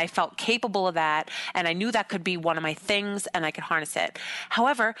that and Absolutely. I felt capable of that. And I knew that could be one of my things and I could harness it.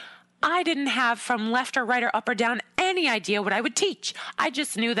 However, I didn't have from left or right or up or down any idea what I would teach. I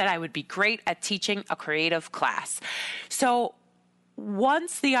just knew that I would be great at teaching a creative class. So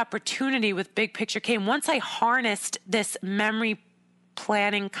once the opportunity with Big Picture came, once I harnessed this memory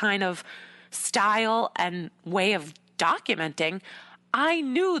planning kind of style and way of documenting, I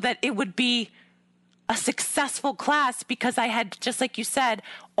knew that it would be a successful class because I had, just like you said,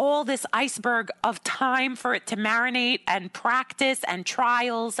 all this iceberg of time for it to marinate and practice and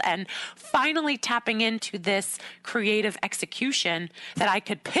trials and finally tapping into this creative execution that I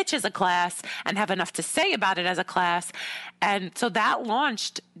could pitch as a class and have enough to say about it as a class. And so that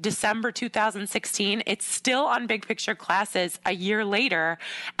launched December 2016. It's still on Big Picture Classes a year later.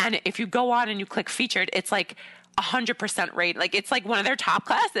 And if you go on and you click featured, it's like 100% rate. Like it's like one of their top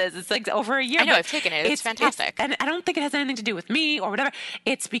classes. It's like over a year, I know, but I've taken it. It's fantastic. and I don't think it has anything to do with me or whatever.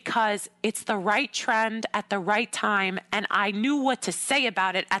 It's because it's the right trend at the right time. And I knew what to say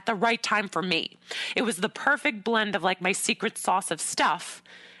about it at the right time for me. It was the perfect blend of like my secret sauce of stuff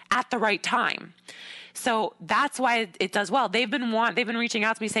at the right time. So that's why it does well. They've been reaching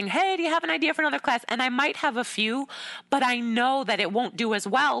out to me saying, "Hey, do you have an idea for another class?" And I might have a few, but I know that it won't do as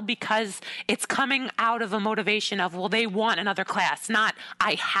well because it's coming out of a motivation of, well, they want another class, not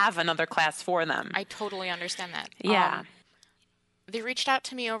I have another class for them. I totally understand that. Yeah. They reached out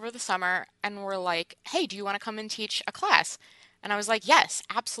to me over the summer and were like, "Hey, do you want to come and teach a class?" And I was like, "Yes,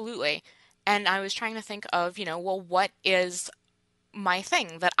 absolutely." And I was trying to think of, well, what is my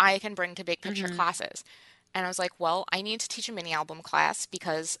thing that I can bring to big picture Hmm. classes? And I was like, well, I need to teach a mini album class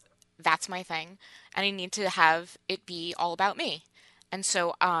because that's my thing, and I need to have it be all about me. And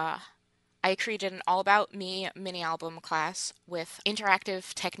so I created an all about me mini album class with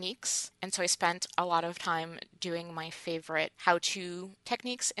interactive techniques. And so I spent a lot of time doing my favorite how to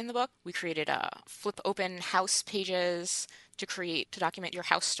techniques in the book. We created flip open house pages to document your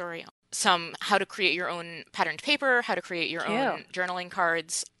house story. Some how to create your own patterned paper, how to create your Cute. own journaling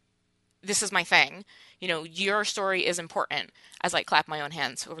cards. This is my thing. Your story is important as I clap my own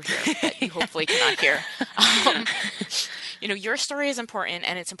hands over here that you hopefully cannot hear. Um, your story is important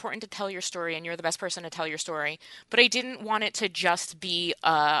and it's important to tell your story and you're the best person to tell your story. But I didn't want it to just be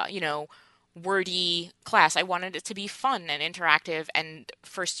wordy class. I wanted it to be fun and interactive and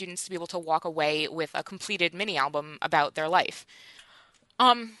for students to be able to walk away with a completed mini album about their life.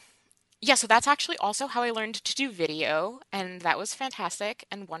 Um, Yeah, so that's actually also how I learned to do video, and that was fantastic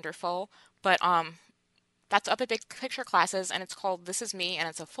and wonderful. But that's up at Big Picture Classes, and it's called This Is Me, and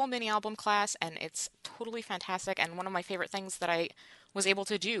it's a full mini album class, and it's totally fantastic and one of my favorite things that I was able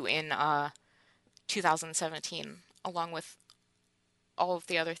to do in 2017, along with all of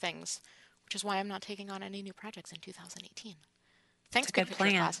the other things, which is why I'm not taking on any new projects in 2018. It's Thanks, a Big good Picture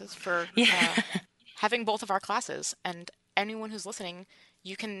plan. Classes, for Yeah. having both of our classes. And anyone who's listening,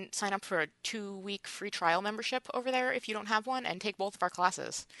 you can sign up for a 2 week free trial membership over there if you don't have one and take both of our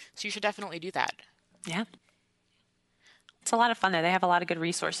classes. So you should definitely do that. Yeah. It's a lot of fun there. They have a lot of good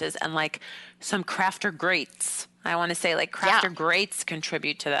resources and like some crafter greats. I want to say like Yeah, crafter greats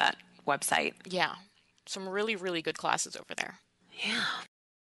contribute to that website. yeah. Some really, really good classes over there. Yeah.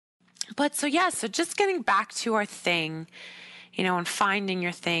 But so, yeah, so just getting back to our thing, and finding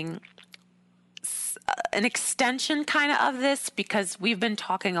your thing, an extension kind of this, because we've been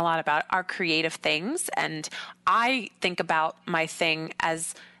talking a lot about our creative things. And I think about my thing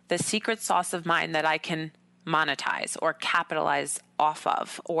as the secret sauce of mine that I can monetize or capitalize off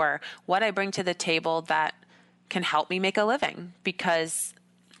of, or what I bring to the table that can help me make a living. Because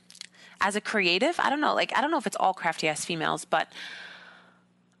as a creative, I don't know, like, I don't know if it's all crafty ass females, but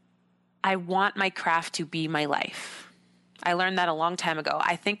I want my craft to be my life. I learned that a long time ago.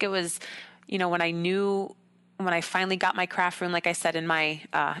 I think it was, when I finally got my craft room, like I said in my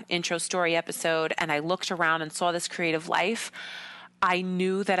intro story episode, and I looked around and saw this creative life, I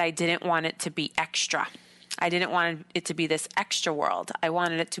knew that I didn't want it to be extra. I didn't want it to be this extra world. I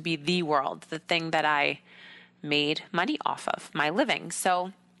wanted it to be the world, the thing that I made money off of, my living.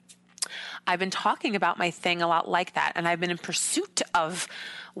 So I've been talking about my thing a lot like that, and I've been in pursuit of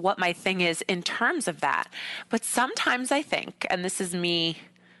what my thing is in terms of that. But sometimes I think, and this is me,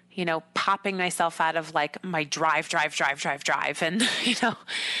 popping myself out of like my drive. And,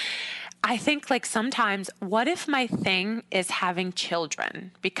 I think like sometimes, what if my thing is having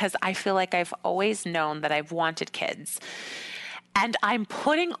children? Because I feel like I've always known that I've wanted kids. And I'm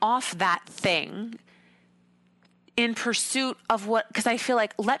putting off that thing in pursuit of because I feel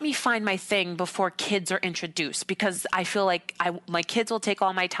like, let me find my thing before kids are introduced, because I feel like my kids will take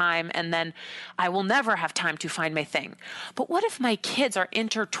all my time and then I will never have time to find my thing. But what if my kids are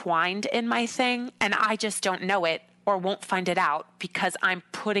intertwined in my thing and I just don't know it or won't find it out because I'm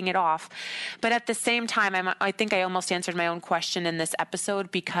putting it off? But at the same time, I think I almost answered my own question in this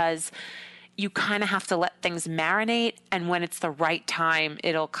episode, because you kind of have to let things marinate, and when it's the right time,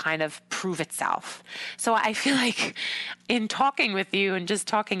 it'll kind of prove itself. So I feel like in talking with you and just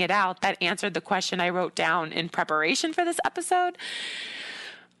talking it out, that answered the question I wrote down in preparation for this episode.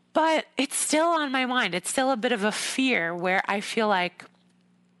 But it's still on my mind. It's still a bit of a fear where I feel like,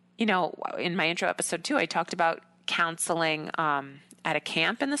 in my intro episode too, I talked about counseling at a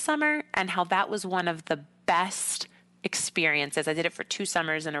camp in the summer, and how that was one of the best experiences. I did it for 2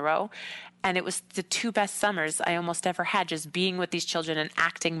 summers in a row, and it was the 2 best summers I almost ever had, just being with these children and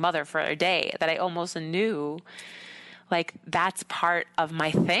acting mother for a day, that I almost knew like that's part of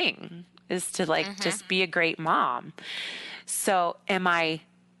my thing, is to like Mm-hmm. just be a great mom. So am I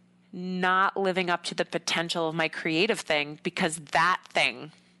not living up to the potential of my creative thing because that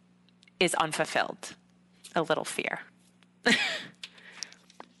thing is unfulfilled? A little fear.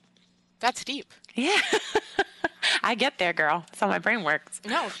 That's deep. Yeah. I get there, girl. That's how my brain works.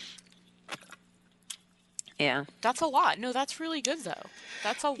 No, Yeah. that's a lot. No, that's really good though.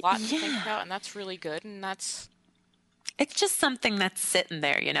 That's a lot to think Yeah. about, and that's really good. And that's, It's just something that's sitting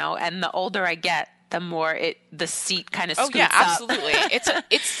there, and the older I get, the more the seat kind of oh yeah, scoots up.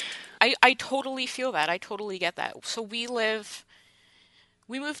 absolutely. I totally feel that. I totally get that. So we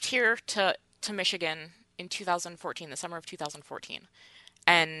moved here to Michigan in 2014, the summer of 2014.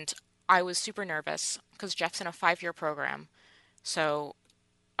 And I was super nervous because Jeff's in a 5 year program. So,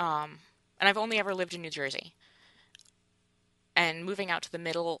 and I've only ever lived in New Jersey. And moving out to the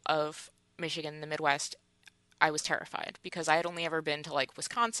middle of Michigan, the Midwest, I was terrified because I had only ever been to like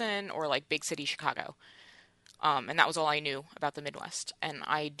Wisconsin or like big city Chicago. And that was all I knew about the Midwest. And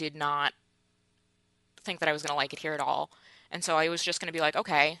I did not think that I was going to like it here at all. And so I was just going to be like,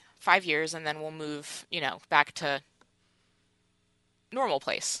 okay, 5 years, and then we'll move, back to normal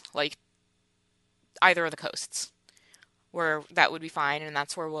place, like either of the coasts, where that would be fine. And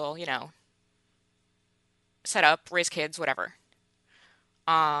that's where we'll, set up, raise kids, whatever.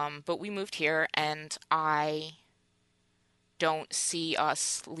 But we moved here, and I don't see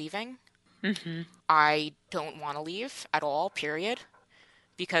us leaving. Hmm. I don't want to leave at all, period.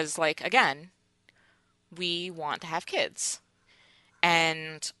 Because, like, again, we want to have kids.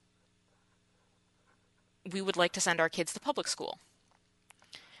 And we would like to send our kids to public school.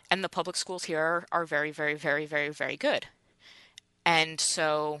 And the public schools here are very, very, very, very, very good. And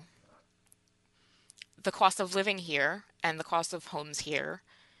so the cost of living here and the cost of homes here,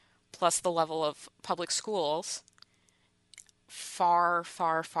 plus the level of public schools, far,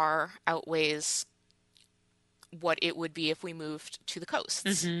 far, far outweighs what it would be if we moved to the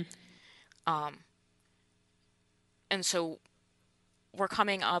coasts. Mm-hmm. Um, and so we're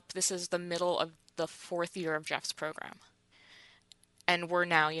coming up, this is the middle of the fourth year of Jeff's program. And we're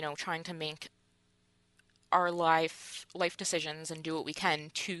now, trying to make our life decisions and do what we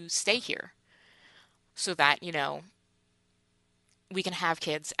can to stay here so that, we can have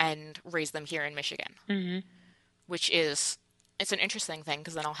kids and raise them here in Michigan, Mm-hmm. which is, it's an interesting thing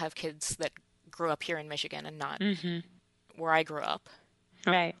because then I'll have kids that grew up here in Michigan and not Mm-hmm. where I grew up.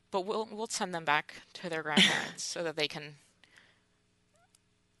 Right. But we'll send them back to their grandparents so that they can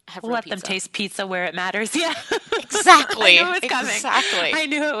have real Let them pizza. taste pizza where it matters. Yeah. Exactly. I knew it was coming. Exactly. I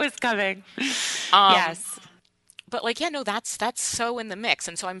knew it was coming. Um, Yes. But like, yeah, no, that's so in the mix.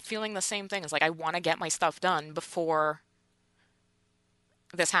 And so I'm feeling the same thing. It's like I want to get my stuff done before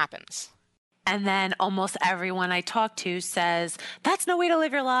this happens. And then almost everyone I talk to says, that's no way to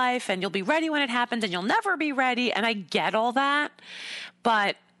live your life, and you'll be ready when it happens, and you'll never be ready. And I get all that.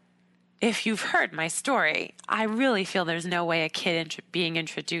 But if you've heard my story, I really feel there's no way a kid being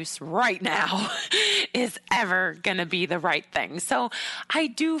introduced right now is ever going to be the right thing. So I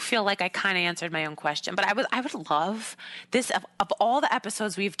do feel like I kind of answered my own question, but I would love this of all the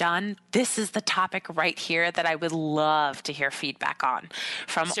episodes we've done. This is the topic right here that I would love to hear feedback on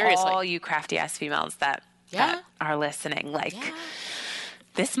from Seriously. all you crafty ass females that are listening. Like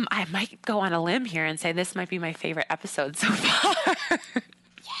this, I might go on a limb here and say this might be my favorite episode so far.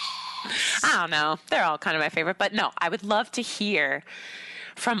 I don't know. They're all kind of my favorite. But no, I would love to hear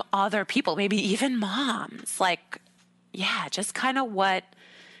from other people, maybe even moms. Like, yeah, just kind of what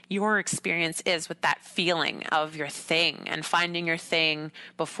your experience is with that feeling of your thing and finding your thing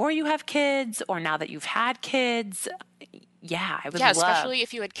before you have kids or now that you've had kids. Yeah, I would love. Yeah, especially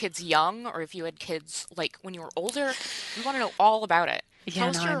if you had kids young or if you had kids like when you were older. We want to know all about it. Yeah, Tell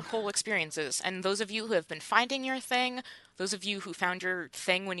us no, your whole experiences. And those of you who have been finding your thing, those of you who found your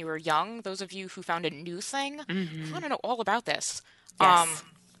thing when you were young, those of you who found a new thing, we want to know all about this. Yes.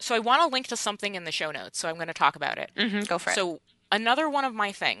 So I want to link to something in the show notes, so I'm going to talk about it. Go for it. So another one of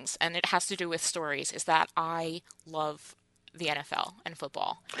my things, and it has to do with stories, is that I love the NFL and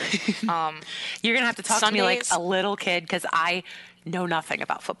football. You're going to have to talk to me like Sundays- a little kid because I know nothing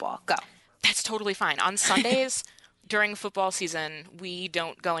about football. Go. That's totally fine. On Sundays during football season, we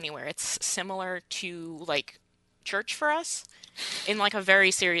don't go anywhere. It's similar to like church for us in like a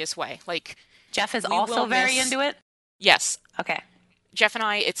very serious way. Like Jeff is we also will very miss- into it. Yes, Okay. Jeff and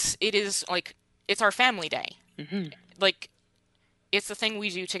I, it is like it's our family day. Like it's the thing we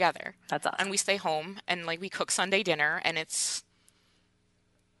do together. That's awesome. And we stay home and like we cook Sunday dinner and it's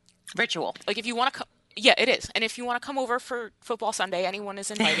Ritual. like if you want to come, yeah, it is. And if you want to come over for football Sunday, anyone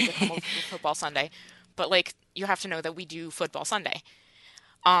is invited to come over for football Sunday. But like you have to know that we do football Sunday.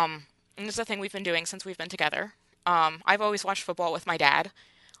 And this is the thing we've been doing since we've been together. I've always watched football with my dad.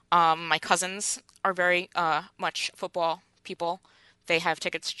 My cousins are very much football people. They have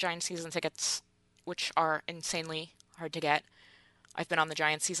tickets, Giants season tickets, which are insanely hard to get. I've been on the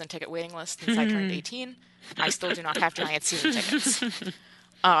Giants season ticket waiting list since I turned 18. I still do not have Giants season tickets.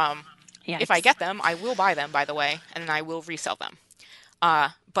 If I get them, I will buy them, by the way, and I will resell them.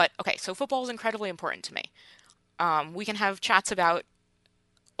 But, okay, so football is incredibly important to me. We can have chats about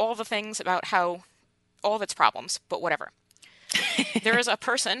all the things, about how, all of its problems, but whatever. There is a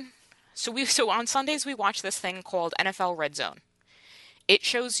person, so on Sundays we watch this thing called NFL Red Zone. It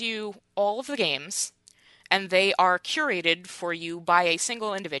shows you all of the games, and they are curated for you by a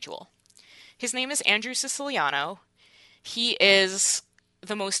single individual. His name is Andrew Siciliano. He is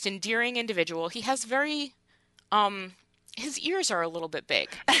the most endearing individual. He has his ears are a little bit big.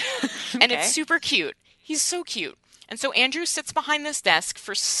 And it's super cute. He's so cute. And so Andrew sits behind this desk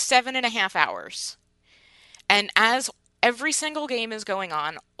for 7.5 hours. And as every single game is going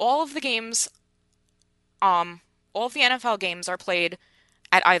on, all of the NFL games are played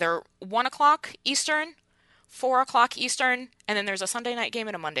at either 1 o'clock Eastern, 4 o'clock Eastern, and then there's a Sunday night game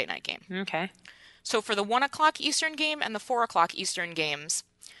and a Monday night game. Okay. So for the 1 o'clock Eastern game and the 4 o'clock Eastern games,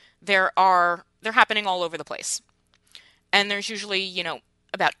 they're happening all over the place. And there's usually,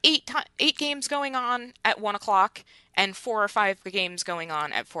 about eight games going on at 1 o'clock and 4 or 5 games going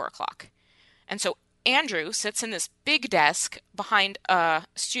on at 4 o'clock. And so Andrew sits in this big desk behind a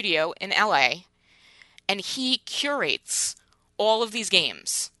studio in LA, and he curates all of these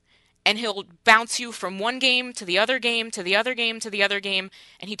games. and he'll bounce you from one game to the other game to the other game to the other game,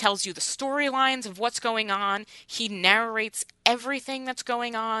 and he tells you the storylines of what's going on. He narrates everything that's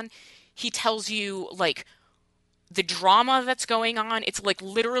going on. He tells you like the drama that's going on. It's like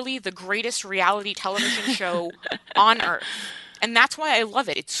literally the greatest reality television show on earth. And that's why I love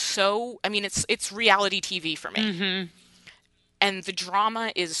it. It's so, I mean, it's reality TV for me. Mm-hmm. And the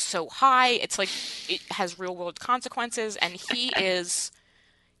drama is so high. It's like it has real world consequences, and he is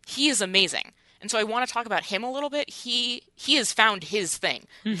amazing. And so I want to talk about him a little bit. He has found his thing.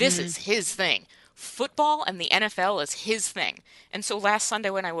 This Mm-hmm. is his thing. Football and the NFL is his thing. And so last Sunday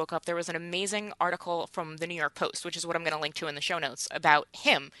when I woke up, there was an amazing article from the New York Post, which is what I'm going to link to in the show notes, about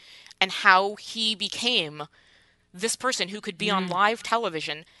him and how he became this person who could be on Mm. live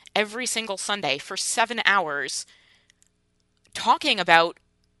television every single Sunday for 7 hours talking about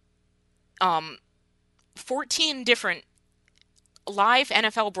um, 14 different live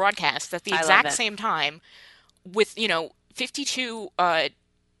NFL broadcasts at the I love exact it. same time with, 52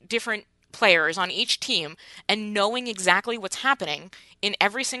 different players on each team and knowing exactly what's happening in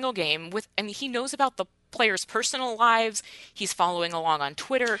every single game with I mean he knows about the players' personal lives. He's following along on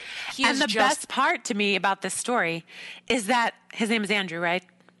Twitter. He And is the just best part to me about this story is that his name is Andrew, right?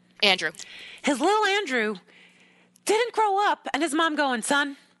 Andrew. His little Andrew didn't grow up and his mom going,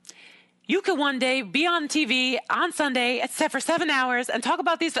 son, you could one day be on TV on Sunday for 7 hours and talk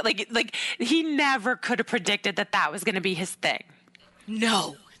about these. Like he never could have predicted that that was going to be his thing.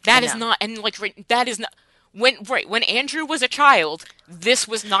 No, I that is know. not and like that is not when Andrew was a child, this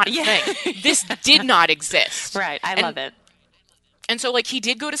was not a Yeah. thing. This did not exist. Right. I And love it. And so, like, he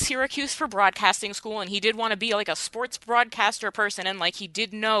did go to Syracuse for broadcasting school, and he did want to be, like, a sports broadcaster person, and, like, he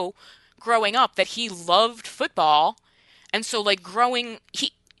did know growing up that he loved football. And so, like,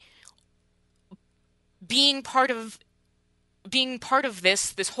 being part of, being part of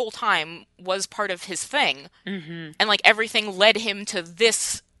this whole time was part of his thing. Mm-hmm. And, like, everything led him to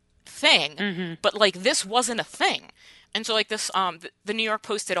this thing, Mm-hmm. but, like, this wasn't a thing. And so, like, the New York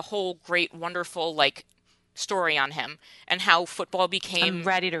Post did a whole great, wonderful, like, story on him and how football I'm became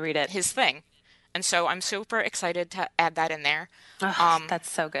ready to read it. his thing. And so I'm super excited to add that in there. Oh, Um,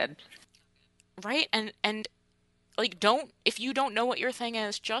 that's so good. right? And like don't if you don't know what your thing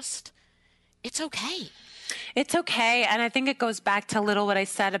is, just it's okay. It's okay. And I think it goes back to little what I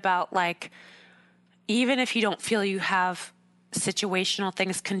said about like, even if you don't feel you have situational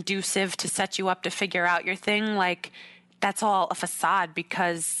things conducive to set you up to figure out your thing, like that's all a facade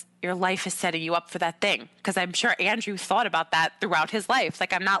because your life is setting you up for that thing. Because I'm sure Andrew thought about that throughout his life.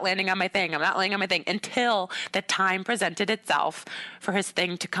 Like, I'm not landing on my thing. I'm not landing on my thing until the time presented itself for his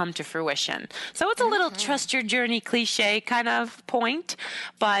thing to come to fruition. So it's a little trust your journey cliche kind of point,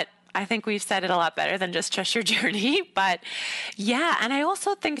 but I think we've said it a lot better than just trust your journey. But yeah, and I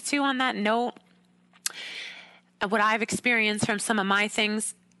also think too on that note, what I've experienced from some of my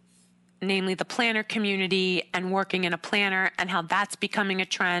things, namely the planner community and working in a planner and how that's becoming a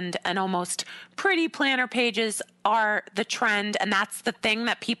trend and almost pretty planner pages are the trend. And that's the thing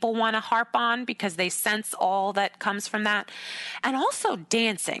that people want to harp on because they sense all that comes from that. And also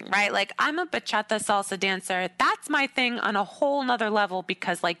dancing, right? Like I'm a bachata salsa dancer. That's my thing on a whole nother level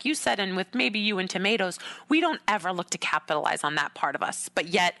because like you said, and with maybe you and tomatoes, we don't ever look to capitalize on that part of us, but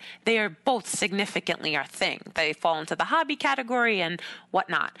yet they are both significantly our thing. They fall into the hobby category and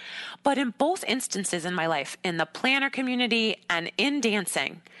whatnot. But in both instances in my life, in the planner community and in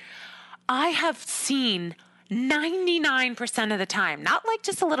dancing, I have seen 99% of the time, not like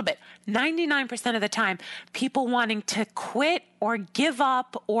just a little bit, 99% of the time, people wanting to quit or give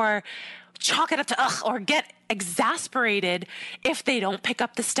up or chalk it up to ugh or get exasperated if they don't pick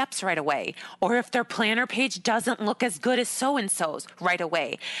up the steps right away or if their planner page doesn't look as good as so and so's right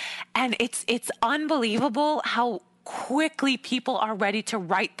away. And it's unbelievable how quickly people are ready to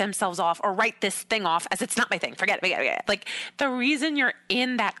write themselves off or write this thing off as it's not my thing. Forget it. Like the reason you're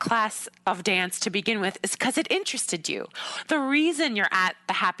in that class of dance to begin with is because it interested you. The reason you're at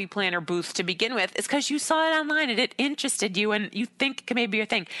the Happy Planner booth to begin with is because you saw it online and it interested you and you think it may be your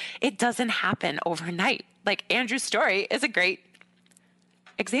thing. It doesn't happen overnight. Like Andrew's story is a great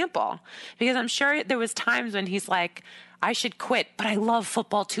example because I'm sure there was times when he's like, I should quit, but I love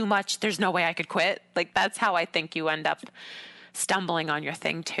football too much. There's no way I could quit. Like that's how I think you end up stumbling on your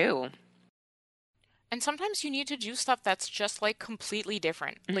thing too. And sometimes you need to do stuff that's just like completely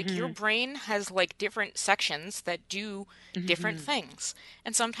different. Like your Mm-hmm. brain has like different sections that do different Mm-hmm. things.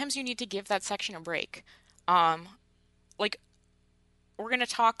 And sometimes you need to give that section a break. Um, like we're gonna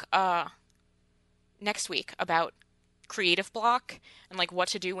talk next week about creative block and like what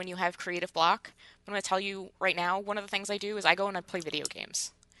to do when you have creative block. I'm going to tell you right now, one of the things I do is I go and I play video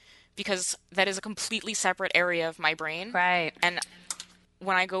games because that is a completely separate area of my brain. Right. And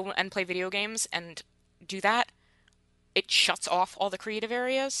when I go and play video games and do that, it shuts off all the creative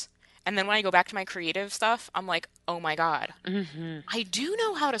areas. And then when I go back to my creative stuff, I'm like, oh my God, I do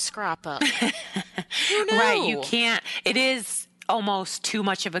know how to scrapbook. Who Right. You knew? can't, it is almost too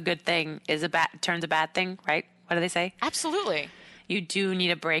much of a good thing is a bad, turns a bad thing, right? What do they say? Absolutely. You do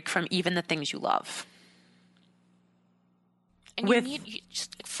need a break from even the things you love. And you With, need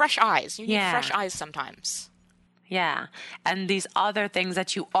just fresh eyes. You need fresh yeah. eyes sometimes. Yeah. And these other things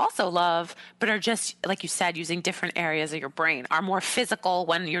that you also love, but are just, like you said, using different areas of your brain, are more physical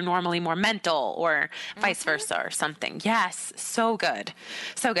when you're normally more mental, or vice Hmm. versa or something. Yes. So good.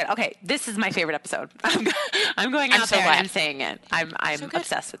 So good. Okay. This is my favorite episode. I'm going I'm out so there and I'm glad. saying it. I'm, So I'm good.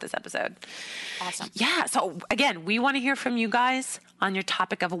 obsessed with this episode. Awesome. Yeah. So again, we want to hear from you guys on your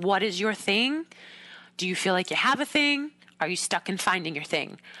topic of what is your thing? Do you feel like you have a thing? Are you stuck in finding your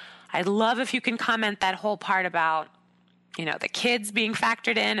thing? I'd love if you can comment that whole part about, the kids being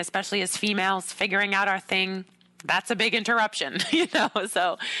factored in, especially as females, figuring out our thing. That's a big interruption,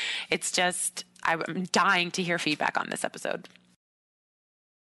 So it's just, I'm dying to hear feedback on this episode.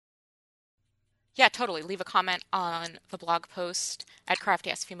 Yeah, totally. Leave a comment on the blog post at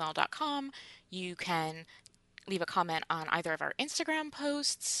craftyasfemale.com. You can leave a comment on either of our Instagram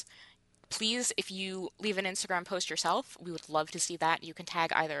posts. Please, if you leave an Instagram post yourself, we would love to see that. You can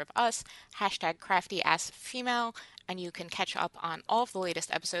tag either of us, hashtag craftyasfemale, and you can catch up on all of the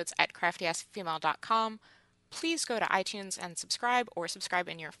latest episodes at craftyasfemale.com. Please go to iTunes and subscribe, or subscribe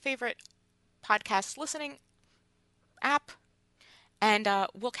in your favorite podcast listening app. And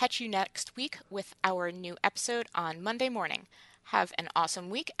we'll catch you next week with our new episode on Monday morning. Have an awesome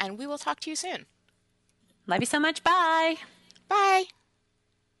week, and we will talk to you soon. Love you so much. Bye. Bye.